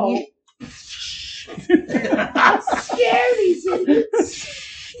 Oh. I'm scared, these idiots.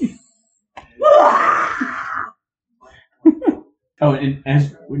 Oh, and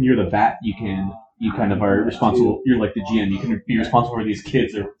as when you're the bat, you kind of are responsible. You're like the GM. You can be responsible for these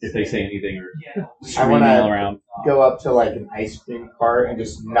kids, or if they say anything, or screaming all around. Go up to like an ice cream cart and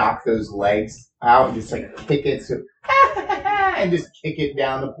just knock those legs out and just like kick it and just kick it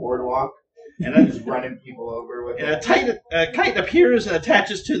down the boardwalk. And then Just running people over with a it. kite appears and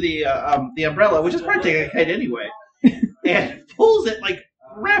attaches to the umbrella, which is practically a kite anyway, and pulls it like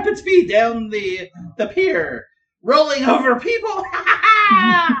rapid speed down the pier, rolling over people.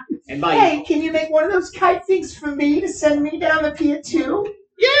 And Hey, can you make one of those kite things for me to send me down the pier too?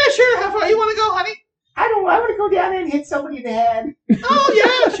 Yeah, sure. How far you want to go, honey? I want to go down there and hit somebody in the head. Oh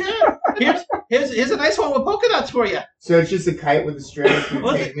yeah, sure. Here's a nice one with polka dots for you. So it's just a kite with a string that can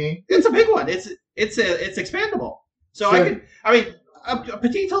Well, take me. It's a big one. It's expandable. So a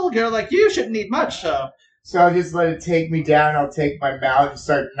petite little girl like you shouldn't need much. So I'll just let it take me down. I'll take my mallet and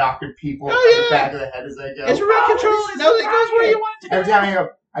start knocking people on the back of the head as I go. It's remote control. It knows it goes where you want it to go. Every time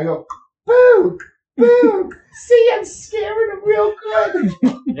I go, boog, boog. See, I'm scaring them real good.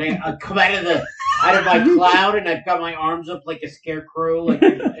 I come out of my cloud, and I've got my arms up like a scarecrow, like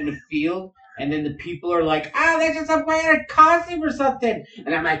in a field. And then the people are like, "Oh, they're just up wearing a costume or something."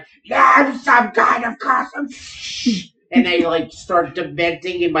 And I'm like, "Yeah, I'm some kind of costume." And they like start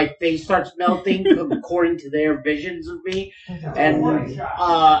dementing, and my face starts melting according to their visions of me. And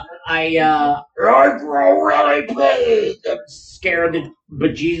I grow really big and scare the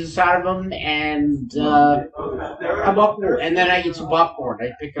bejesus out of them. And I'm up, and then I eat some popcorn.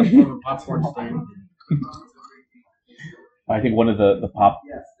 I pick up from a popcorn stand. I think one of the pop,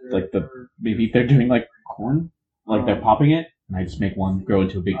 like maybe they're doing like corn, like they're popping it, and I just make one grow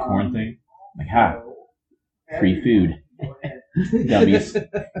into a big corn thing. Like, free food. Gummies.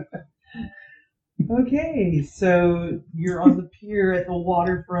 Okay, so you're on the pier at the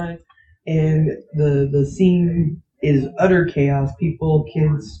waterfront, and the scene is utter chaos. People,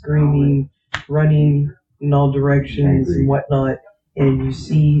 kids screaming, running in all directions and whatnot. And you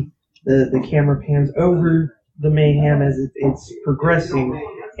see the camera pans over the mayhem as it's progressing,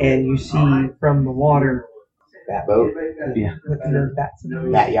 and you see from the water Bat boat. Yeah. the bats.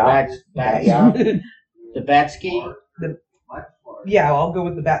 Bat yacht. Bat yacht. The bat ski. Yeah, I'll go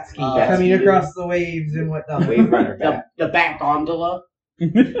with the bat ski coming across the waves and whatnot. Wave runner bat. The bat gondola.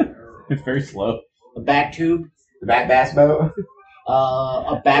 It's very slow. a bat tube, The bat bass boat.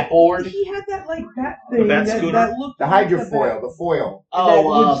 a bat board. He had that like bat The thing bat that, scooter? that looked The like hydrofoil. The foil. that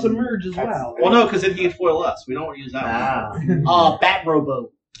would Oh, submerge as that's- well. Well, no, because then he can foil us. We don't want to use that bat robo.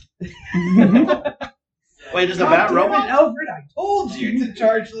 one. Wait, is the bat God damn it, robot? Alfred, I told you to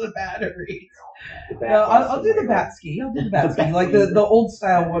charge the batteries. The bat No, bass I'll do the boat. bat ski. I'll do the bat ski, like the old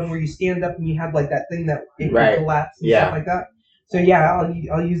style one where you stand up and you have like that thing that it Right. can collapse and Yeah. stuff like that. So yeah,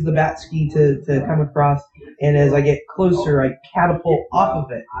 I'll use the bat ski to come across, and as I get closer, I catapult off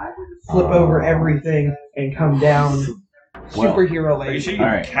of it, flip over everything, and come down. Well, Superhero Are you like. sure you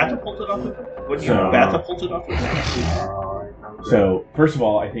Alright. catapulted off of it? What, you So- batapulted off of it? So first of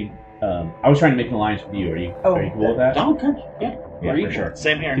all, I think I was trying to make an alliance with you. Are you cool with that? Oh, good. Yeah. Yeah, Are for sure.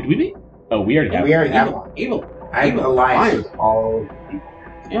 Same here. Did we meet? Oh, we already have. We already have one. Evil. I have an alliance with all people.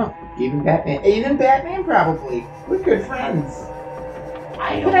 Yeah. Even Batman. Even Batman, probably. We're good friends.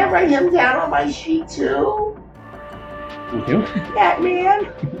 I Can I write him down on my sheet too? We do? Batman.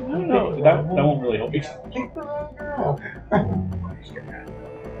 No, that won't really help you. Pick the wrong girl.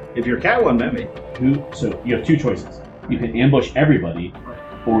 If you're Catwoman, maybe. So you have two choices. You can ambush everybody,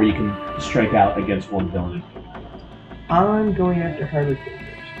 or you can strike out against one villain. I'm going after Harley Quinn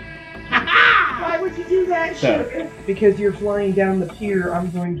Why would you do that? So- Sugar? because you're flying down the pier. I'm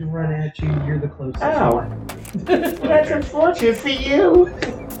going to run at you. You're the closest. Oh. That's unfortunate for you.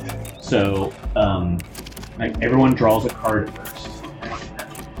 So, like everyone draws a card first.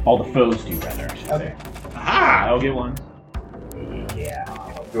 All the foes do, rather. I should say. Ah! I'll get one. Yeah.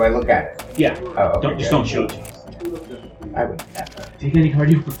 Do I look at it? Yeah. Oh, okay. Just don't show it to us. I would. Take any card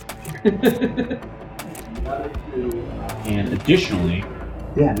you want. And additionally,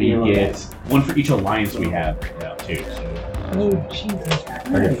 Yeah. we get one for each alliance we have right now too. So Oh Jesus!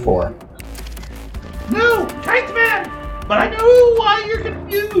 I get 4. No! Kite Man! But I know why you're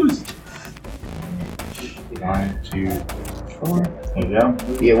confused! 1, 2, 4. There you go.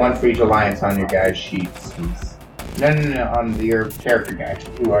 You get 1 for each alliance on your guy's sheets. No, on your character guide.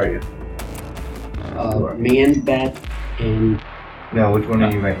 Who are you? Man, bat, and No, which one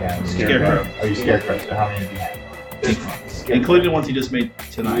are you right now? Scarecrow. Are you Scarecrow? So how many do you have? Including the ones he just made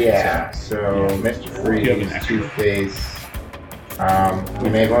tonight. Yeah, so Mr. You have Freeze, an extra. Two-Face. You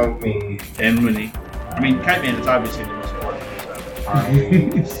made one with me, And Winnie. I mean, Kite Man is obviously the most important. So.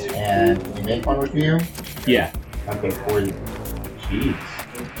 Harley, and you make one with you? yeah, Okay, 4 you. jeez,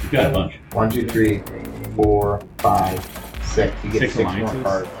 you got a bunch. 1, 2, 3, 4, 5, 6. You get 6 6 more alliances?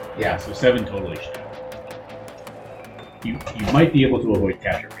 cards. Yeah, so 7 total each. You might be able to avoid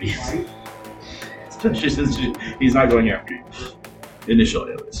capture freeze. He's not going after you.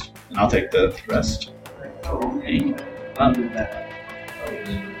 Initially, at least. And I'll take the rest.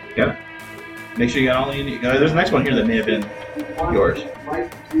 Got it. Make sure you got all you need. There's the next one here that may have been yours.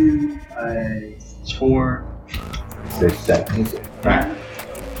 It's 4. 6, 7. Right.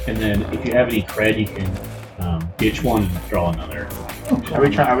 And then if you have any cred, you can ditch one and draw another. Are we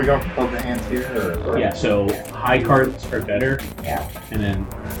going for both the hands here? Or? Yeah, so high cards are better. Yeah. And then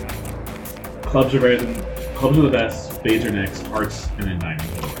clubs are the best, spades are next, hearts, and then diamonds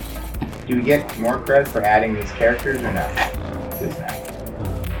are the worst. Do we get more credit for adding these characters or no? Just that.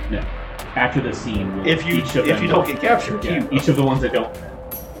 No. After the scene, we'll, If you don't get captured, yeah, each of the ones that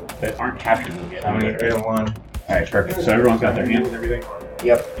aren't captured will get How many? another. 1. Alright, perfect. So everyone's got their hands and everything?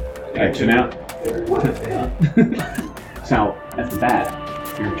 Yep. Alright, so now so at the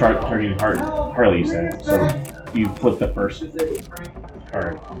bat, you're targeting Harley, you said. So you flip the first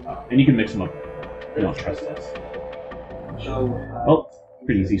card. And you can mix them up. You don't trust us. Well,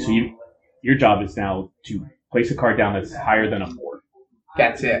 pretty easy. So your job is now to place a card down that's higher than a 4.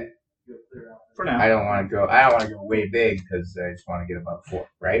 That's it. for now. I don't want to go way big because I just want to get above 4,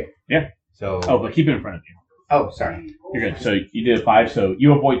 right? Yeah. So. Oh, but keep it in front of you. Oh, sorry. You're good. So you did a 5, so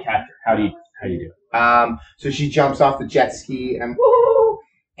you avoid capture. How do you do? So she jumps off the jet ski and woo!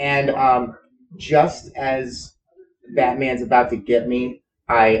 And just as Batman's about to get me,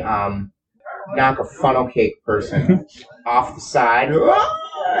 I knock a funnel cake person off the side.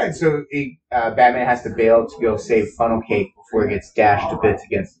 And so Batman has to bail to go save funnel cake before he gets dashed to bits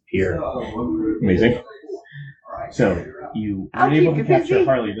against the pier. Amazing. So you I'll weren't able keep to you capture busy.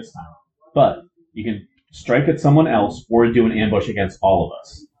 Harley this time, but you can strike at someone else or do an ambush against all of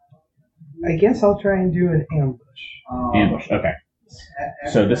us. I guess I'll try and do an ambush. Ambush. Okay.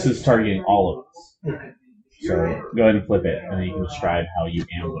 So this is targeting all of us. So go ahead and flip it, and then you can describe how you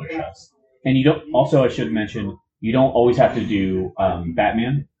ambush us. And you don't. Also, I should mention you don't always have to do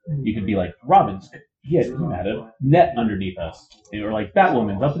Batman. You could be like Robin's. He had a net underneath us, or like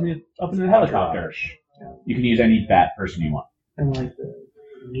Batwoman's up in the helicopter. You can use any bat person you want. I'm like the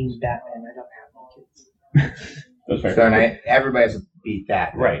mean Batman. I don't have any kids. That's fair. So now everybody has to beat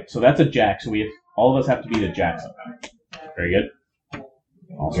that. Right. So that's a jack. So all of us have to beat a jack somehow. Very good.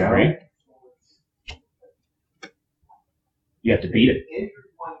 Also great. You have to beat it.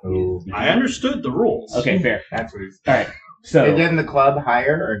 Ooh. I understood the rules. Okay, fair. That's what he's. All right. So. Is it in the club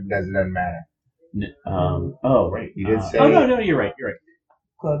higher, or doesn't matter? Oh, right. You did say. Oh no, you're right. You're right.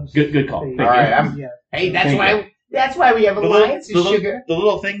 Clubs. Good call. Thank All you. right, Yeah. Hey, that's Thank why. That's why we have The alliances, little, sugar. the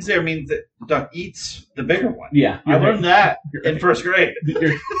little things there means that the duck eats the bigger one. Yeah, I learned that in first grade.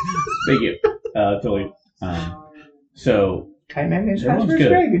 Thank you. Totally. So Kind man is Everyone's first good.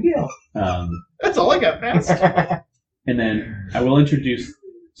 grade. Good deal. That's all I got past. And then I will introduce.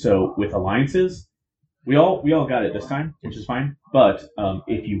 So with alliances, we all got it this time, which is fine. But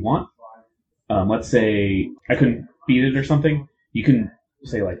if you want, let's say I couldn't beat it or something, you can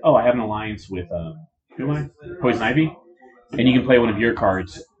say like, oh, I have an alliance with who am I? Poison Ivy, and you can play one of your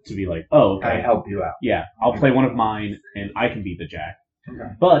cards to be like, oh, okay, I help you out. yeah, I'll play one of mine and I can beat the jack.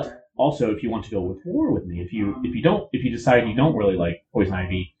 Okay. But also, if you want to go with war with me, if you decide you don't really like Poison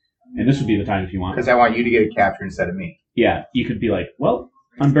Ivy, and this would be the time if you want. Because I want you to get a capture instead of me. Yeah, you could be like, well,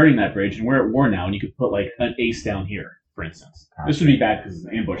 I'm burning that bridge, and we're at war now, and you could put like an ace down here, for instance. This would be bad because it's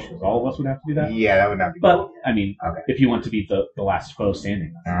an ambush, because all of us would have to do that. Yeah, that would not be. But I mean, Okay. if you want to beat the last foe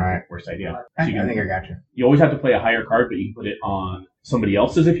standing, that's All not right. the worst idea. I So think I got you. you always have to play a higher card, but you can put it on somebody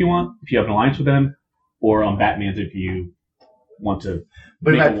else's if you want, if you have an alliance with them, or on Batman's if you want to.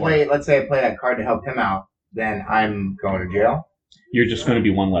 But if make I a war. play, let's say I play that card to help him out, then I'm going to jail. You're just going to be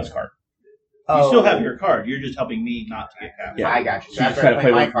one less card. You still have your card. You're just helping me not to get captured. Yeah. I got you. So So you after just gotta I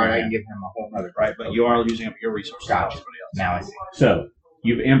play play my one card, from I your can give him a whole other Right, but you are using up your resources. Gotcha. Somebody else. Now I see. So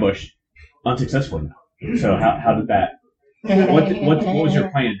you've ambushed unsuccessfully now. So how did that? What was your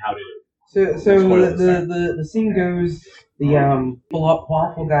plan? How did it? So Spoilers, the scene goes, the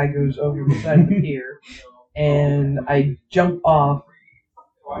waffle guy goes over the side of the pier, and I jump off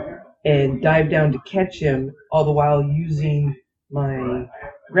and dive down to catch him, all the while using my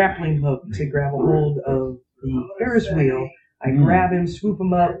grappling hook to grab a hold of the Ferris wheel. I grab him, swoop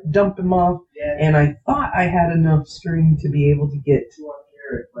him up, dump him off, and I thought I had enough string to be able to get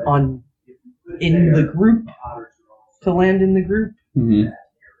in the group, to land in the group. Mm-hmm.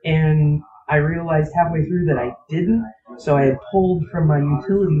 And I realized halfway through that I didn't, so I had pulled from my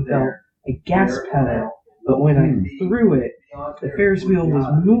utility belt a gas pellet, but when I threw it, the Ferris wheel was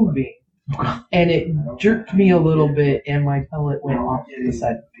moving, and it jerked me a little bit, and my pellet went off to the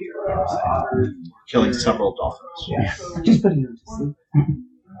side of the pier. Killing several dolphins. Yeah, just putting them to sleep.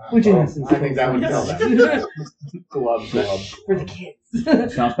 Which in essence, I think that would kill them. Glove. for the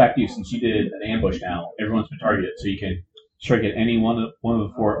kids. Sounds back to you. Since you did an ambush now, everyone's been targeted, so you can strike at any one of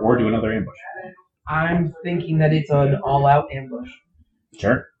the four, or do another ambush. I'm thinking that it's an all-out ambush.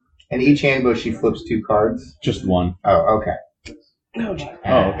 Sure. And each ambush, she flips 2 cards. Just one. Oh, okay. Oh, gee.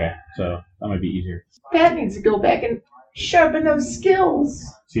 Oh, okay. So that might be easier. Pat needs to go back and sharpen those skills.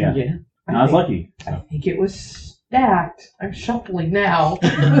 So yeah, I was lucky. I think it was stacked. I'm shuffling now.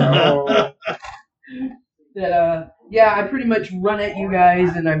 Oh. Yeah, I pretty much run at you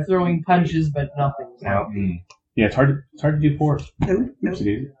guys and I'm throwing punches, but nothing. No. Yeah, it's hard to do 4. Nope. It's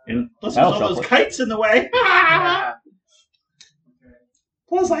easy. And plus, there's That'll all shuffle. those kites in the way.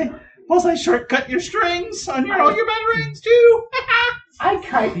 Plus, I shortcut your strings on all your batterings too. I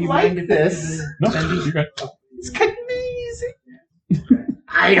kite You like mind if this. No, you're good. It's kind of easy.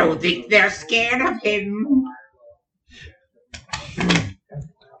 I don't think they're scared of him.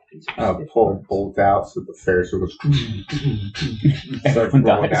 Pull bolt out so the Ferris wheel goes. Starts Everyone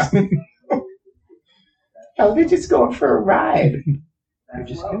rolling dies. down. Oh, they're just going for a ride. I'm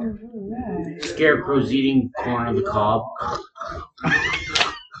just gonna Scarecrow's eating corn on the cob.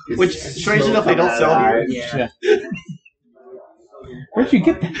 Which, strange enough, they don't sell here. Yeah. Where'd you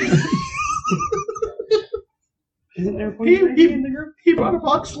get that? Isn't there a He- point he- in the group? He brought a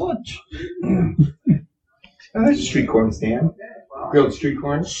box lunch. Oh, there's a street corn stand. Grilled street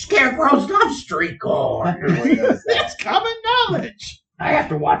corn. Scarecrows love street corn. Everyone knows that. It's common knowledge. I have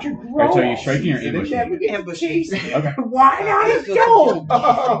to watch it grow. Alright, so are you striking or Season ambushing? never gets Ambush. chased. Okay. Why not a dog?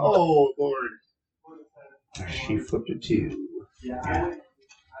 Oh, Lord. She flipped a 2.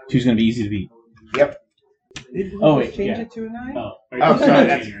 2's gonna be easy to beat. Did we Oh, just wait, change yeah. it to a 9? Oh, Oh, sorry.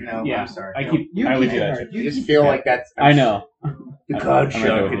 That's, yeah. no, Yeah. I'm sorry. I keep. You I always keep do it that. hard. Too. I just feel Yeah. like that's. I know. The card I'm right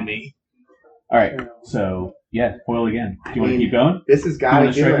there with shocking you. me. All right. So yeah, foil again. Do you want to I mean, keep going? This has Do you got want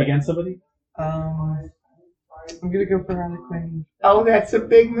to to do strike it. against somebody? I'm gonna go for Harley Quinn. Oh, that's a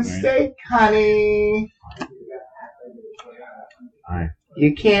big mistake, honey. Alright.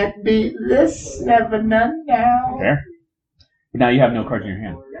 You can't beat this, never none now. Fair. But now you have no cards in your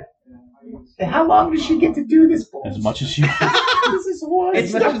hand. How long does she get to do this? As much as she This is horrible.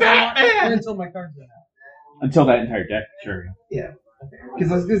 It's the Batman! Until my cards run out. until that entire deck, sure.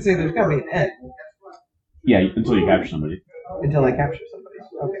 Because I was going to say there's got to be an end Yeah, until you capture somebody. until I capture somebody.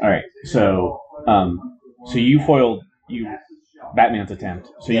 Okay. All right, so you foiled Batman's attempt,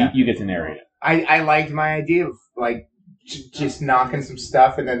 so Yeah. you get to narrate it. I liked my idea of like just knocking some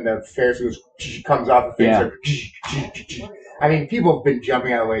stuff, and then the Ferris wheel comes off the thing. Yeah. I mean, people have been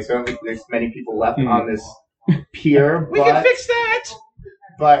jumping out of the way, so I don't think there's many people left on this pier. We can fix that!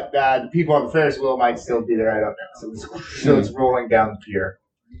 But the people on the Ferris wheel might still be there. I don't know. So it's rolling down the pier.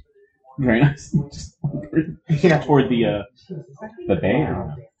 Very nice. Just Yeah. toward the bay.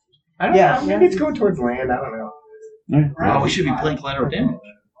 Or I don't Yeah. know. Maybe it's going towards land. I don't know. Oh, we should be playing collateral damage.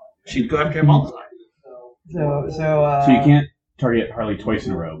 She'd go after him all the time. So so you can't target Harley twice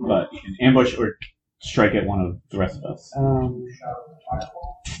in a row, but you can ambush or strike at one of the rest of us.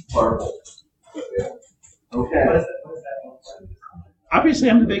 Obviously,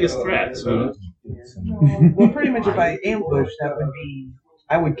 I'm the biggest threat, so... well, pretty much if I ambush, that would be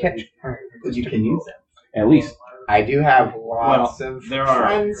I would catch her. You can use them. At least. I do have lots of there are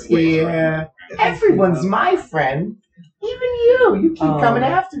friends ways here. Everyone's my friend. Even you. You keep coming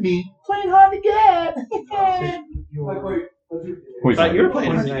after me. Playing hard to get. But you're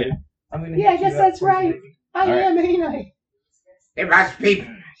playing hard to get. Yeah, I guess that's right. I am, ain't I? It must be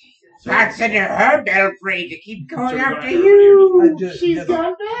spots in her belfry to keep going after you. She's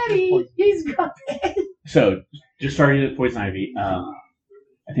got Betty. He's got Betty. So, just targeted Poison Ivy.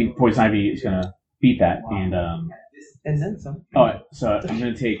 I think Poison Ivy is going to beat that, And then some. so I'm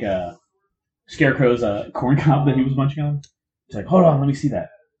going to take Scarecrow's corn cob that he was munching on. He's like, hold on, let me see that.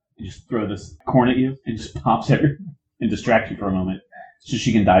 And just throw this corn at you, and just pops every and distract you for a moment, so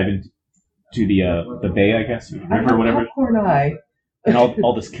she can dive into the bay, I guess, or the river, or whatever. Corn eye. And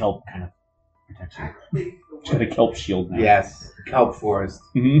all this kelp kind of protects you. She's got a kelp shield now. Yes, kelp forest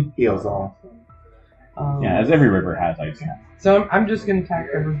heals all. Yeah, as every river has, I guess. So I'm just going to attack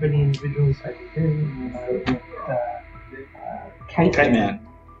everybody individually. So I can Kite Man.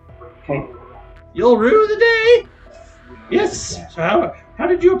 Okay. You'll rue the day! Yes! So how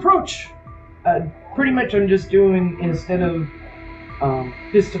did you approach? Pretty much I'm just doing, instead of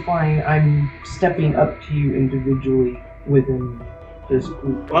fistifying, I'm stepping up to you individually within this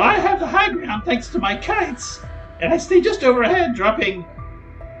group. Well, I have the high ground thanks to my kites, and I stay just overhead dropping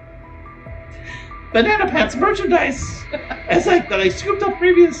Banana Pants merchandise that I scooped up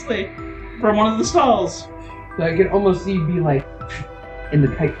previously from one of the stalls. So I can almost see you be like, and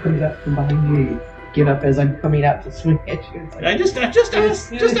the kite comes out from behind you. Get up as I'm coming out to swing at you. It's like, I just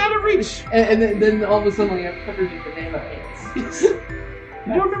out of reach. and then all of a sudden, like, I'm covered in banana pants.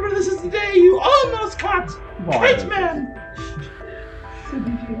 You don't remember this is the day you almost caught Kite Man. So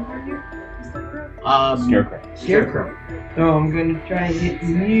did you hurt you? Scarecrow. Scarecrow. So I'm gonna try and hit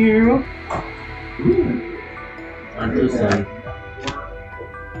you. On this side.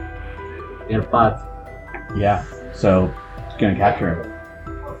 Get a 5. Yeah. So, it's going to capture him.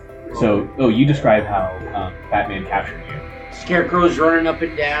 So, you describe how Batman captured you. Scarecrow's running up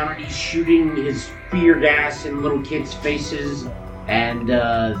and down, and he's shooting his fear gas in little kids' faces, and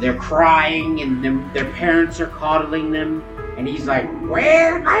they're crying, and their parents are coddling them, and he's like,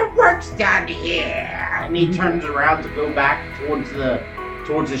 Well, my work's done here. and he turns around to go back towards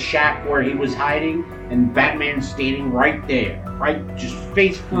the shack where he was hiding, and Batman's standing right there, right, just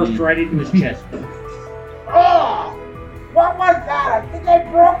face first right into his chest. Oh, what was that? I think I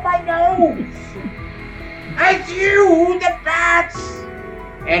broke my nose. It's you, the bats.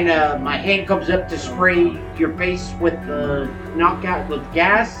 And my hand comes up to spray your face with the knockout with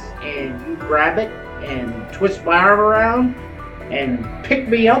gas, and you grab it and twist my arm around and pick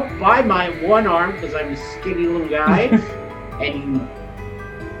me up by my one arm because I'm a skinny little guy, and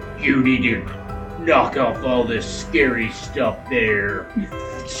you need to knock off all this scary stuff there,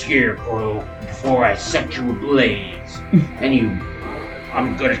 Scarecrow, before I set you ablaze. And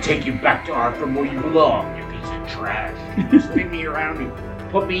I'm gonna take you back to Arkham where you belong, you piece of trash. You spin me around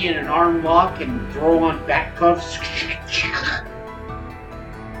and put me in an arm lock and throw on back cuffs.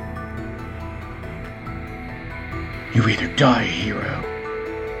 You either die a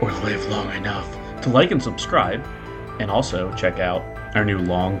hero or live long enough to like and subscribe, and also check out our new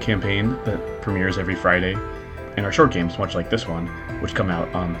long campaign that premieres every Friday, and our short games, much like this one, which come out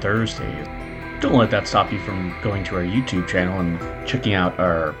on Thursdays. Don't let that stop you from going to our YouTube channel and checking out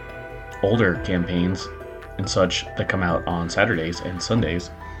our older campaigns and such that come out on Saturdays and Sundays.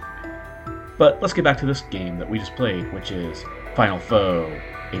 But let's get back to this game that we just played, which is Final Foe,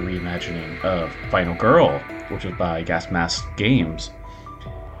 a reimagining of Final Girl, which was by Gas Mask Games.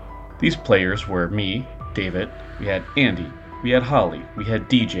 These players were me, David, we had Andy, we had Holly, we had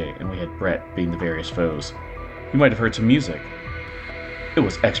DJ, and we had Brett being the various foes. You might have heard some music. It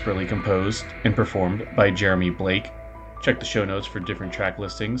was expertly composed and performed by Jeremy Blake. Check the show notes for different track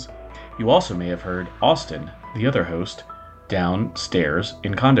listings. You also may have heard Austin, the other host, downstairs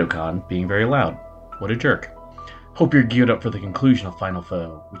in CondoCon being very loud. What a jerk. Hope you're geared up for the conclusion of Final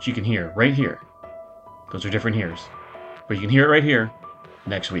Foe, which you can hear right here. Those are different hears. But you can hear it right here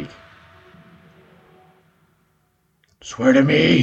next week. Swear to me!